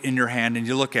of wheat in your hand and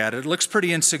you look at it, it looks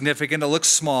pretty insignificant, it looks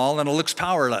small, and it looks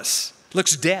powerless. It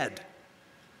looks dead.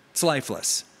 It's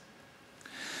lifeless.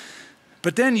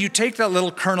 But then you take that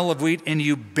little kernel of wheat and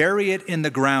you bury it in the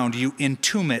ground. You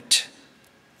entomb it.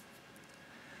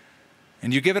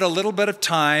 And you give it a little bit of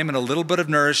time and a little bit of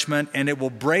nourishment, and it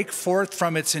will break forth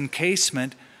from its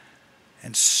encasement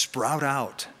and sprout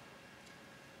out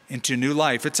into new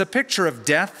life. It's a picture of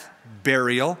death,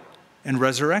 burial, and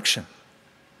resurrection.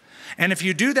 And if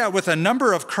you do that with a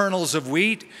number of kernels of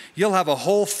wheat, you'll have a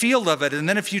whole field of it. And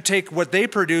then if you take what they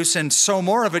produce and sow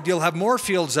more of it, you'll have more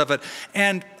fields of it.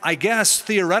 And I guess,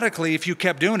 theoretically, if you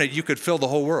kept doing it, you could fill the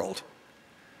whole world.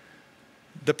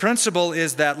 The principle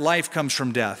is that life comes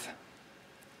from death.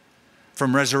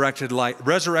 From resurrected life.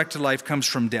 Resurrected life comes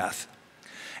from death.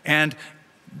 And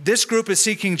this group is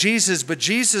seeking Jesus, but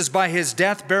Jesus, by his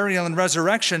death, burial, and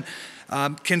resurrection,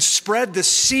 can spread the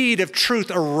seed of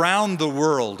truth around the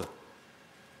world.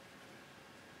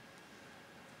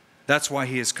 That's why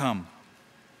he has come.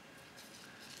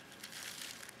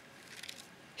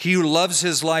 He who loves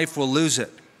his life will lose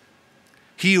it.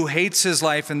 He who hates his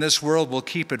life in this world will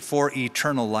keep it for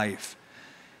eternal life.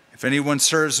 If anyone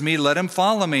serves me, let him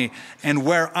follow me, and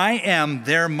where I am,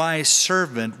 there my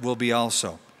servant will be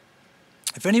also.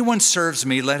 If anyone serves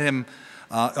me, let him,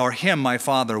 or him my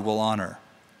Father will honor.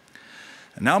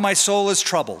 And now my soul is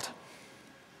troubled.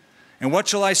 And what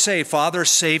shall I say? Father,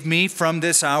 save me from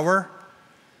this hour?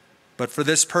 But for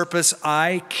this purpose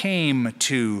I came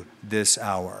to this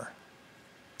hour.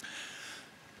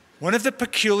 One of the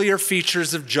peculiar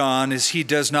features of John is he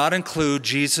does not include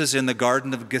Jesus in the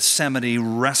Garden of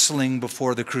Gethsemane wrestling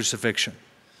before the crucifixion.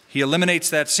 He eliminates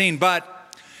that scene,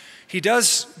 but he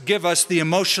does give us the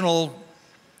emotional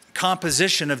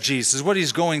composition of Jesus, what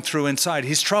he's going through inside.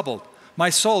 He's troubled. My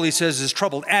soul, he says, is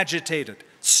troubled, agitated,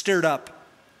 stirred up.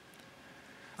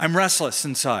 I'm restless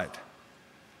inside.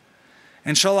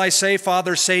 And shall I say,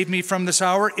 Father, save me from this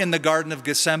hour? In the Garden of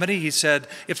Gethsemane, he said,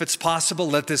 if it's possible,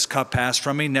 let this cup pass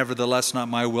from me. Nevertheless, not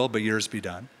my will, but yours be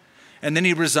done. And then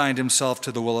he resigned himself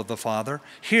to the will of the Father.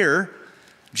 Here,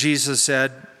 Jesus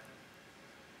said,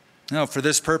 no, for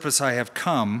this purpose I have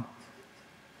come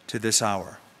to this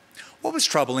hour. What was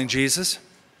troubling Jesus?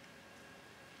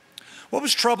 What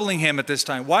was troubling him at this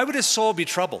time? Why would his soul be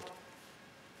troubled?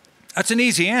 That's an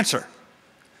easy answer.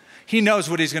 He knows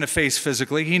what he's going to face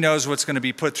physically. He knows what's going to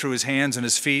be put through his hands and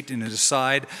his feet and his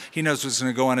side. He knows what's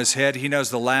going to go on his head. He knows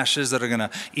the lashes that are going to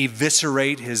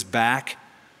eviscerate his back.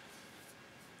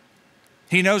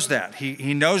 He knows that.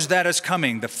 He knows that is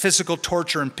coming, the physical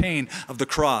torture and pain of the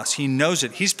cross. He knows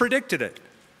it. He's predicted it.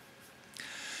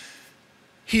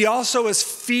 He also is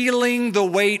feeling the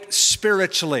weight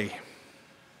spiritually.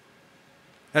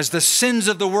 As the sins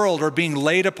of the world are being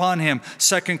laid upon him.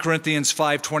 2 Corinthians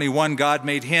 5:21, God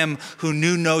made him who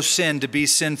knew no sin to be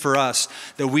sin for us,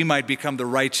 that we might become the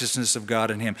righteousness of God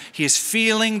in him. He is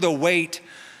feeling the weight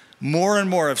more and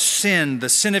more of sin, the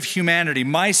sin of humanity,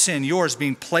 my sin, yours,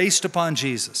 being placed upon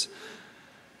Jesus.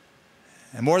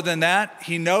 And more than that,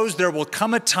 he knows there will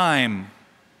come a time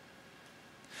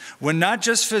when not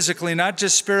just physically, not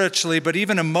just spiritually, but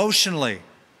even emotionally,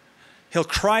 he'll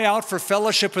cry out for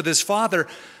fellowship with his Father,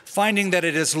 finding that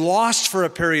it is lost for a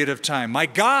period of time. My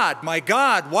God,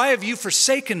 why have you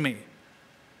forsaken me?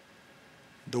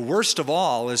 The worst of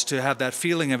all is to have that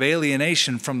feeling of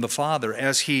alienation from the Father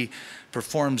as he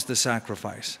performs the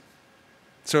sacrifice.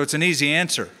 So it's an easy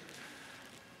answer.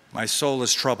 My soul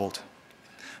is troubled,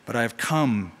 but I have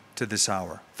come to this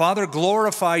hour. Father,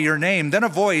 glorify your name. Then a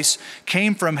voice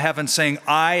came from heaven saying,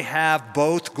 I have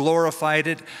both glorified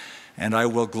it and I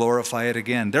will glorify it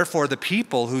again. Therefore, the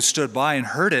people who stood by and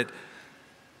heard it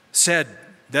said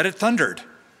that it thundered.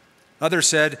 Others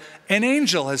said, an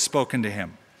angel has spoken to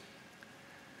him.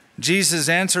 Jesus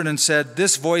answered and said,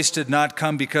 this voice did not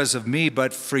come because of me,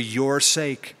 but for your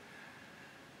sake.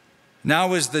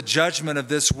 Now is the judgment of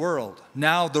this world.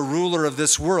 Now the ruler of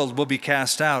this world will be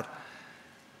cast out.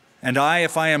 And I,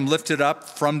 if I am lifted up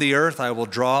from the earth, I will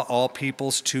draw all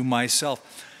peoples to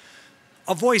myself.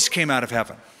 A voice came out of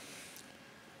heaven.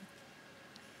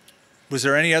 Was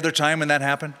there any other time when that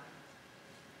happened?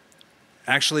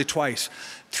 Actually, twice.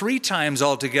 3 times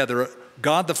altogether,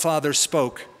 God the Father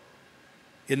spoke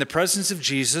in the presence of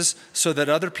Jesus so that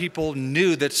other people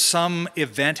knew that some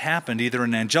event happened, either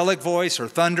an angelic voice or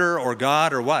thunder or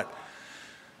God or what.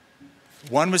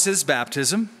 One was his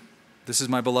baptism. This is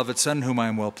my beloved Son, in whom I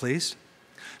am well pleased.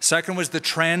 Second was the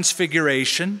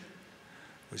transfiguration.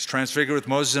 He was transfigured with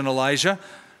Moses and Elijah.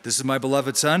 This is my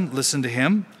beloved Son. Listen to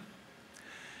him.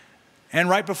 And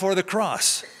right before the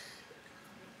cross,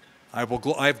 I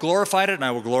have glorified it and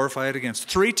I will glorify it again.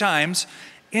 3 times,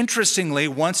 interestingly,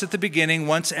 once at the beginning,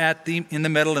 once in the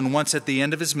middle, and once at the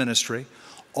end of his ministry.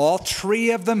 All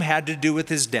 3 of them had to do with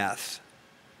his death.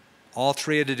 All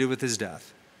 3 had to do with his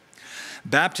death.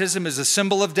 Baptism is a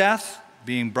symbol of death,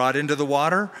 being brought into the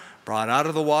water, brought out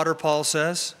of the water, Paul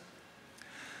says.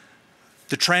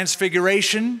 The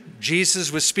transfiguration,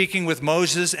 Jesus was speaking with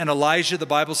Moses and Elijah, the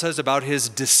Bible says, about his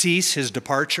decease, his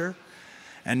departure.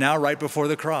 And now right before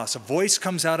the cross, a voice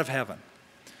comes out of heaven.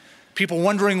 People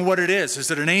wondering what it is.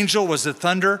 Is it an angel? Was it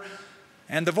thunder?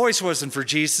 And the voice wasn't for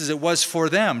Jesus. It was for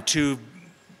them to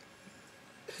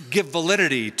give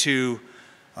validity, to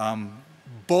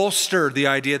bolster the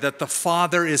idea that the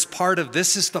Father is part of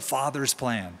this. Is the Father's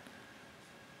plan.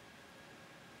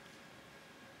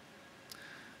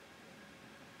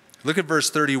 Look at verse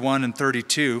 31 and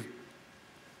 32.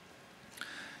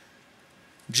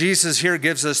 Jesus here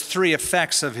gives us three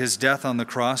effects of his death on the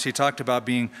cross. He talked about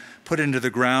being put into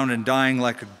the ground and dying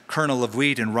like a kernel of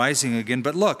wheat and rising again.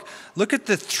 But look at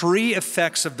the three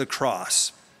effects of the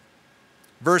cross.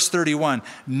 Verse 31,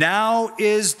 now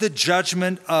is the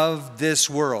judgment of this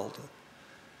world.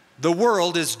 The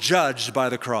world is judged by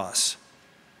the cross.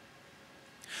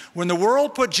 When the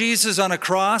world put Jesus on a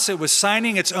cross, it was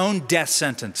signing its own death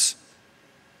sentence.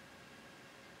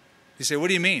 You say, what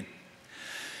do you mean?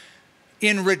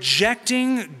 In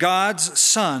rejecting God's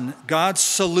Son, God's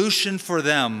solution for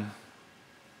them,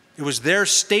 it was their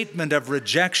statement of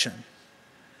rejection.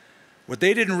 What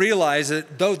they didn't realize is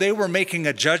that though they were making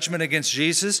a judgment against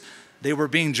Jesus, they were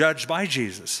being judged by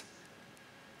Jesus.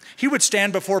 He would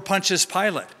stand before Pontius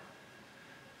Pilate.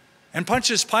 And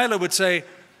Pontius Pilate would say,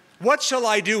 what shall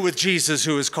I do with Jesus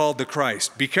who is called the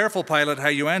Christ? Be careful, Pilate, how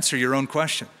you answer your own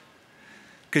question.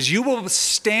 Because you will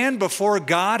stand before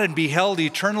God and be held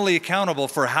eternally accountable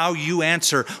for how you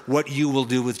answer what you will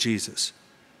do with Jesus.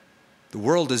 The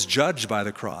world is judged by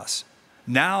the cross.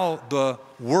 Now the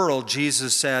world,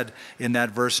 Jesus said in that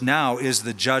verse, now is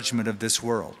the judgment of this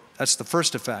world. That's the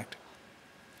first effect.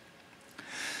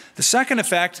 The second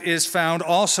effect is found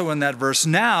also in that verse.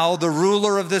 Now the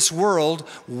ruler of this world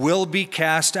will be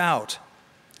cast out.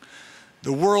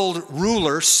 The world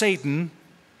ruler, Satan,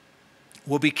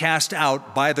 will be cast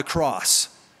out by the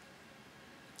cross.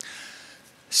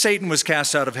 Satan was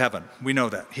cast out of heaven. We know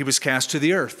that. He was cast to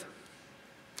the earth.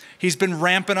 He's been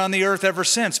rampant on the earth ever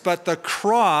since, but the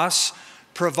cross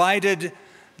provided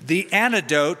the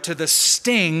antidote to the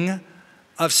sting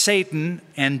of Satan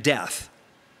and death,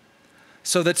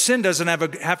 so that sin doesn't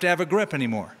have to have a grip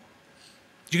anymore.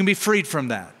 You can be freed from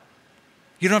that.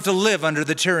 You don't have to live under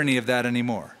the tyranny of that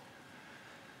anymore.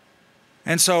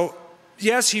 And so,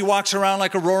 yes, he walks around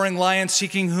like a roaring lion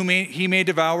seeking whom he may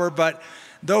devour, but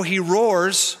though he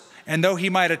roars, and though he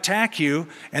might attack you,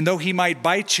 and though he might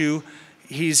bite you,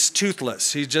 he's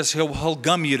toothless. He'll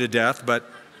gum you to death, but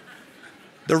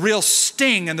the real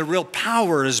sting and the real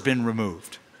power has been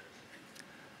removed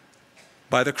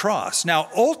by the cross. Now,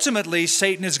 ultimately,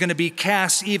 Satan is going to be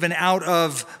cast even out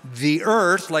of the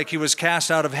earth like he was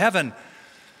cast out of heaven.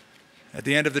 At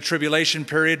the end of the tribulation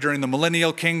period during the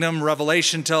millennial kingdom,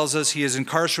 Revelation tells us he is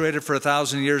incarcerated for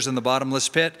 1,000 years in the bottomless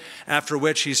pit, after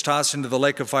which he's tossed into the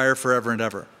lake of fire forever and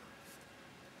ever.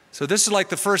 So this is like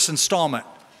the first installment.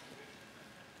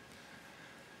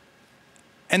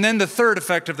 And then the third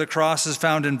effect of the cross is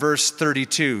found in verse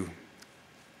 32,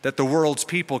 that the world's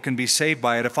people can be saved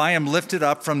by it. If I am lifted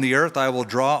up from the earth, I will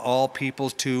draw all people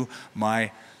to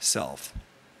myself.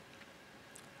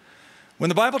 When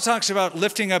the Bible talks about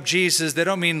lifting up Jesus, they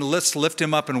don't mean let's lift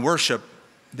him up and worship.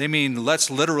 They mean let's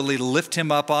literally lift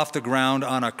him up off the ground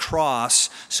on a cross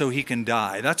so he can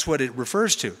die. That's what it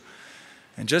refers to.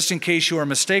 And just in case you are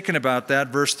mistaken about that,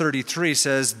 verse 33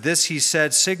 says, this he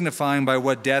said, signifying by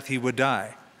what death he would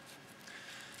die.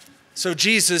 So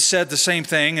Jesus said the same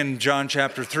thing in John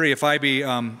chapter 3. If I be,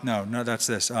 that's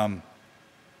this.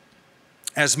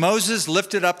 As Moses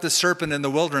lifted up the serpent in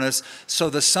the wilderness, so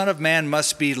the Son of Man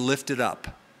must be lifted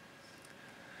up.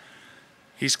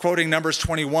 He's quoting Numbers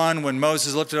 21 when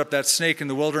Moses lifted up that snake in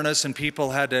the wilderness and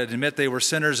people had to admit they were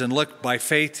sinners and look by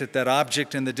faith at that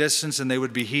object in the distance and they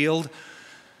would be healed.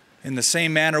 In the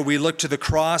same manner, we look to the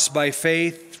cross by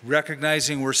faith,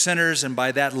 recognizing we're sinners, and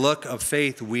by that look of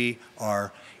faith, we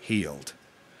are healed.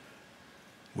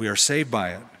 We are saved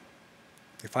by it.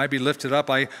 If I be lifted up,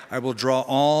 I will draw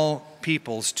all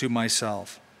peoples to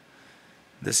myself.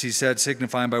 This he said,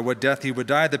 signifying by what death he would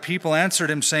die. The people answered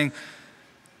him, saying,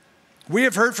 we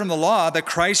have heard from the law that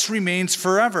Christ remains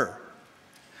forever.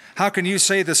 How can you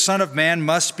say the Son of Man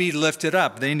must be lifted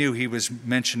up? They knew he was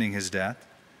mentioning his death.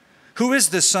 Who is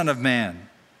the Son of Man?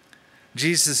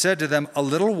 Jesus said to them, a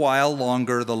little while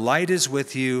longer, the light is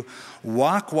with you.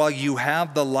 Walk while you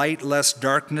have the light, lest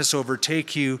darkness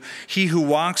overtake you. He who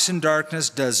walks in darkness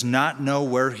does not know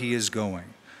where he is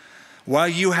going. While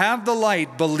you have the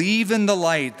light, believe in the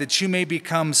light, that you may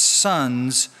become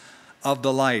sons of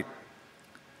the light.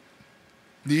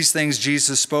 These things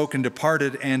Jesus spoke and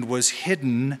departed and was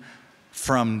hidden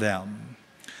from them.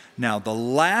 Now, the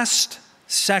last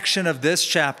section of this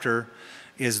chapter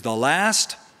is the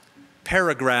last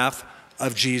paragraph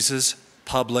of Jesus'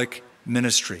 public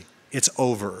ministry. It's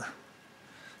over.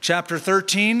 Chapter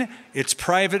 13, it's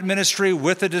private ministry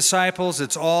with the disciples.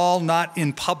 It's all not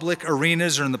in public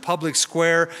arenas or in the public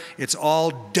square. It's all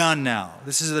done now.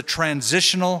 This is a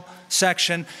transitional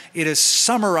section. It is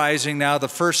summarizing now the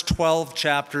first 12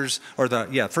 chapters,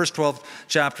 first 12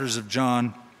 chapters of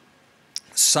John,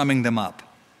 summing them up.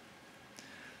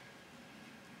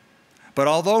 But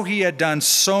although he had done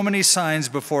so many signs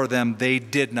before them, they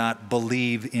did not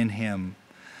believe in him.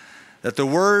 That the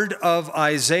word of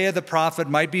Isaiah the prophet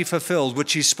might be fulfilled,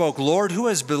 which he spoke, Lord, who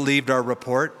has believed our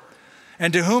report?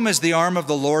 And to whom has the arm of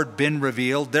the Lord been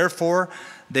revealed? Therefore,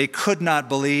 they could not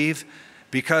believe,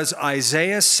 because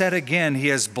Isaiah said again, he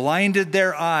has blinded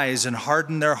their eyes and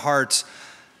hardened their hearts,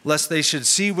 lest they should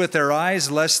see with their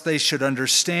eyes, lest they should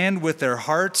understand with their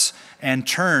hearts and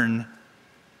turn,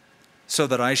 so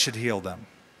that I should heal them.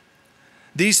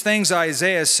 These things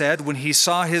Isaiah said when he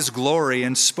saw his glory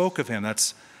and spoke of him.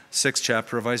 That's 6th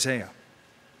chapter of Isaiah.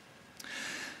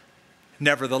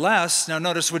 Nevertheless, now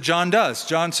notice what John does.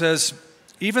 John says,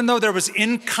 even though there was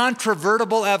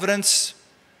incontrovertible evidence,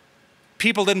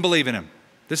 people didn't believe in him.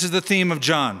 This is the theme of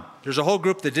John. There's a whole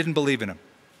group that didn't believe in him.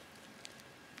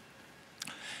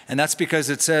 And that's because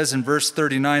it says in verse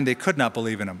 39, they could not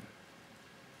believe in him.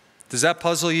 Does that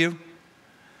puzzle you?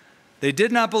 They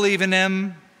did not believe in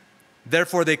him,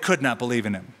 therefore they could not believe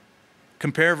in him.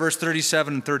 Compare verse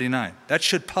 37 and 39. That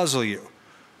should puzzle you.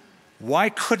 Why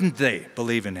couldn't they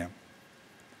believe in him?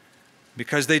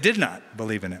 Because they did not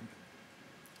believe in him.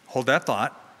 Hold that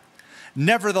thought.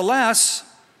 Nevertheless,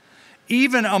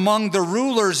 even among the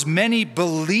rulers, many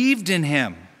believed in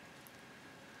him.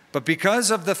 But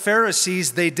because of the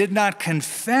Pharisees, they did not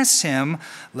confess him,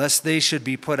 lest they should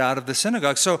be put out of the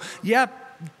synagogue. So,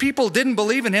 people didn't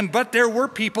believe in him, but there were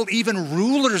people, even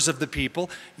rulers of the people,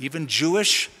 even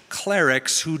Jewish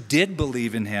clerics who did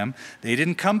believe in him. They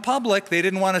didn't come public. They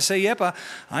didn't want to say, yep,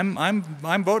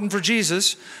 I'm voting for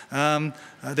Jesus.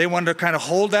 They wanted to kind of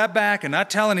hold that back and not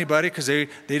tell anybody because they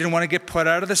didn't want to get put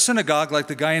out of the synagogue like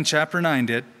the guy in chapter 9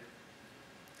 did.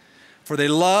 For they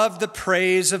loved the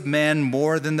praise of men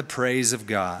more than the praise of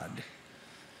God.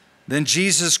 Then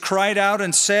Jesus cried out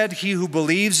and said, he who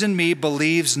believes in me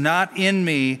believes not in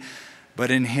me,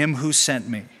 but in him who sent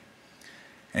me.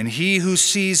 And he who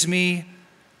sees me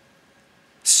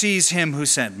sees him who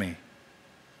sent me.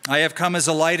 I have come as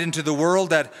a light into the world,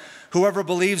 that whoever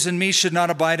believes in me should not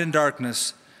abide in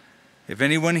darkness. If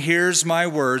anyone hears my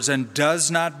words and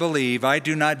does not believe, I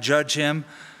do not judge him,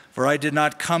 for I did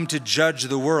not come to judge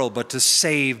the world, but to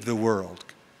save the world.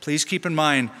 Please keep in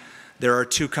mind, there are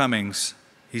two comings.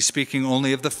 He's speaking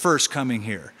only of the first coming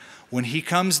here. When he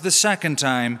comes the second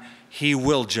time, he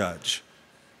will judge.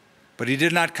 But he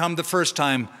did not come the first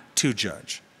time to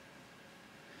judge.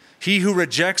 He who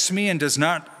rejects me and does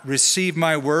not receive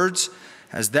my words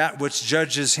has that which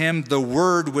judges him. The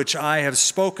word which I have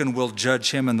spoken will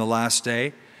judge him in the last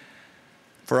day.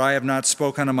 For I have not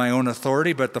spoken on my own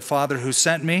authority, but the Father who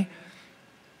sent me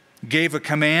gave a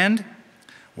command,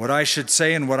 what I should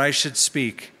say and what I should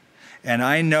speak. And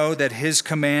I know that his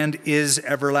command is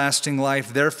everlasting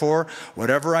life. Therefore,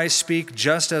 whatever I speak,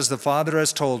 just as the Father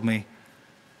has told me,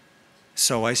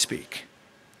 so I speak.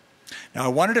 Now, I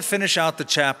wanted to finish out the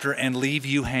chapter and leave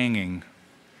you hanging,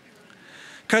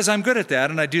 because I'm good at that,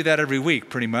 and I do that every week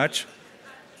pretty much.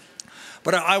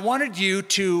 But I wanted you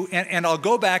to, and I'll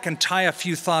go back and tie a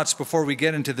few thoughts before we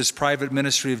get into this private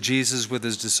ministry of Jesus with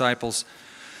his disciples.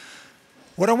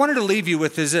 What I wanted to leave you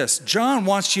with is this. John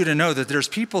wants you to know that there's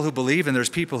people who believe and there's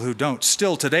people who don't.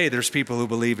 Still today, there's people who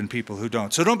believe and people who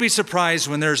don't. So don't be surprised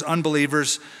when there's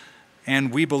unbelievers,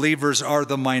 and we believers are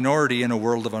the minority in a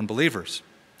world of unbelievers.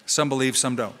 Some believe,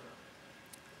 some don't.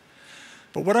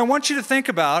 But what I want you to think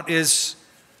about is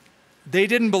they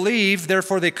didn't believe,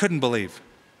 therefore they couldn't believe.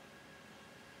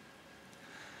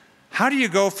 How do you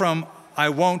go from I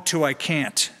won't to I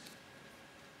can't?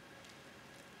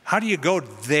 How do you go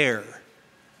there?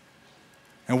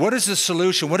 And what is the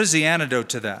solution? What is the antidote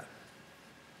to that?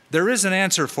 There is an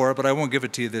answer for it, but I won't give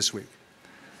it to you this week,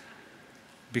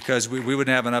 because we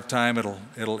wouldn't have enough time.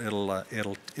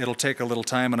 It'll take a little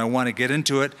time, and I want to get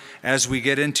into it as we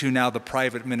get into now the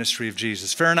private ministry of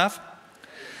Jesus. Fair enough?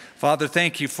 Father,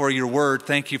 thank you for your word.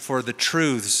 Thank you for the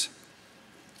truths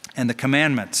and the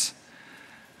commandments,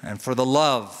 and for the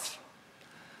love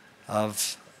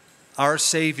of our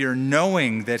Savior,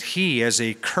 knowing that he, as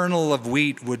a kernel of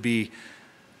wheat, would be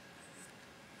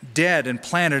dead and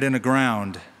planted in a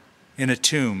ground, in a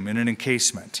tomb, in an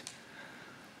encasement.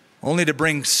 only to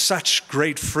bring such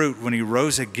great fruit when he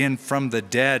rose again from the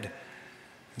dead,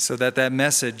 so that that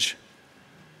message,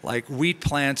 like wheat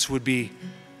plants, would be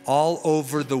all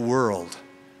over the world.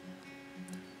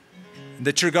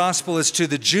 That your gospel is to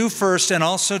the Jew first and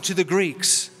also to the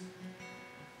Greeks.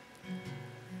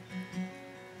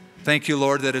 Thank you,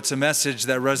 Lord, that it's a message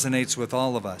that resonates with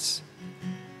all of us.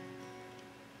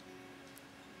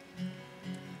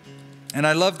 And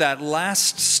I love that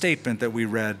last statement that we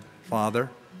read,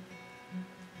 Father.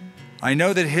 I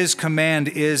know that his command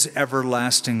is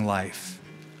everlasting life.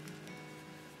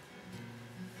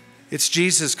 It's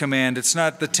Jesus' command. It's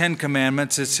not the 10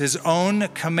 Commandments. It's his own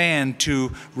command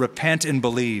to repent and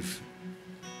believe.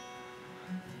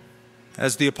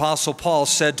 As the Apostle Paul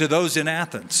said to those in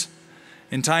Athens,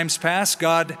 in times past,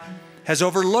 God has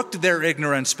overlooked their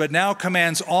ignorance, but now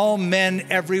commands all men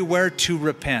everywhere to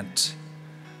repent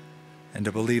and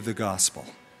to believe the gospel.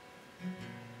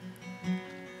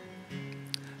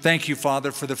 Thank you,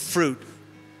 Father, for the fruit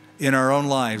in our own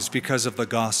lives because of the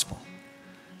gospel.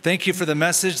 Thank you for the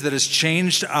message that has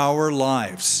changed our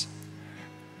lives.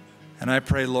 And I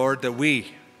pray, Lord, that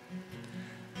we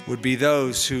would be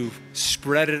those who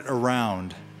spread it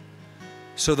around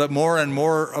so that more and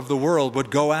more of the world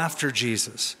would go after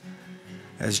Jesus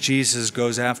as Jesus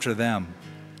goes after them.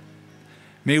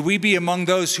 May we be among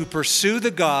those who pursue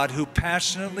the God who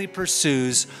passionately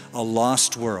pursues a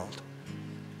lost world.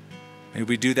 May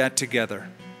we do that together.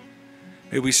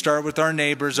 May we start with our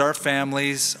neighbors, our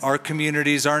families, our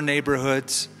communities, our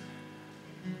neighborhoods,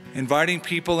 inviting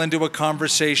people into a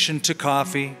conversation, to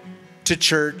coffee, to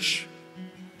church,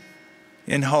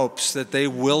 in hopes that they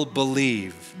will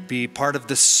believe, be part of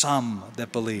the some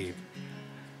that believe.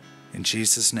 In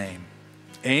Jesus' name,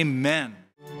 amen.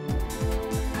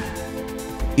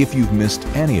 If you've missed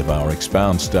any of our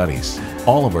Expound studies,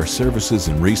 all of our services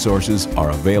and resources are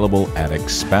available at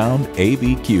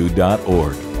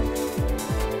expoundabq.org.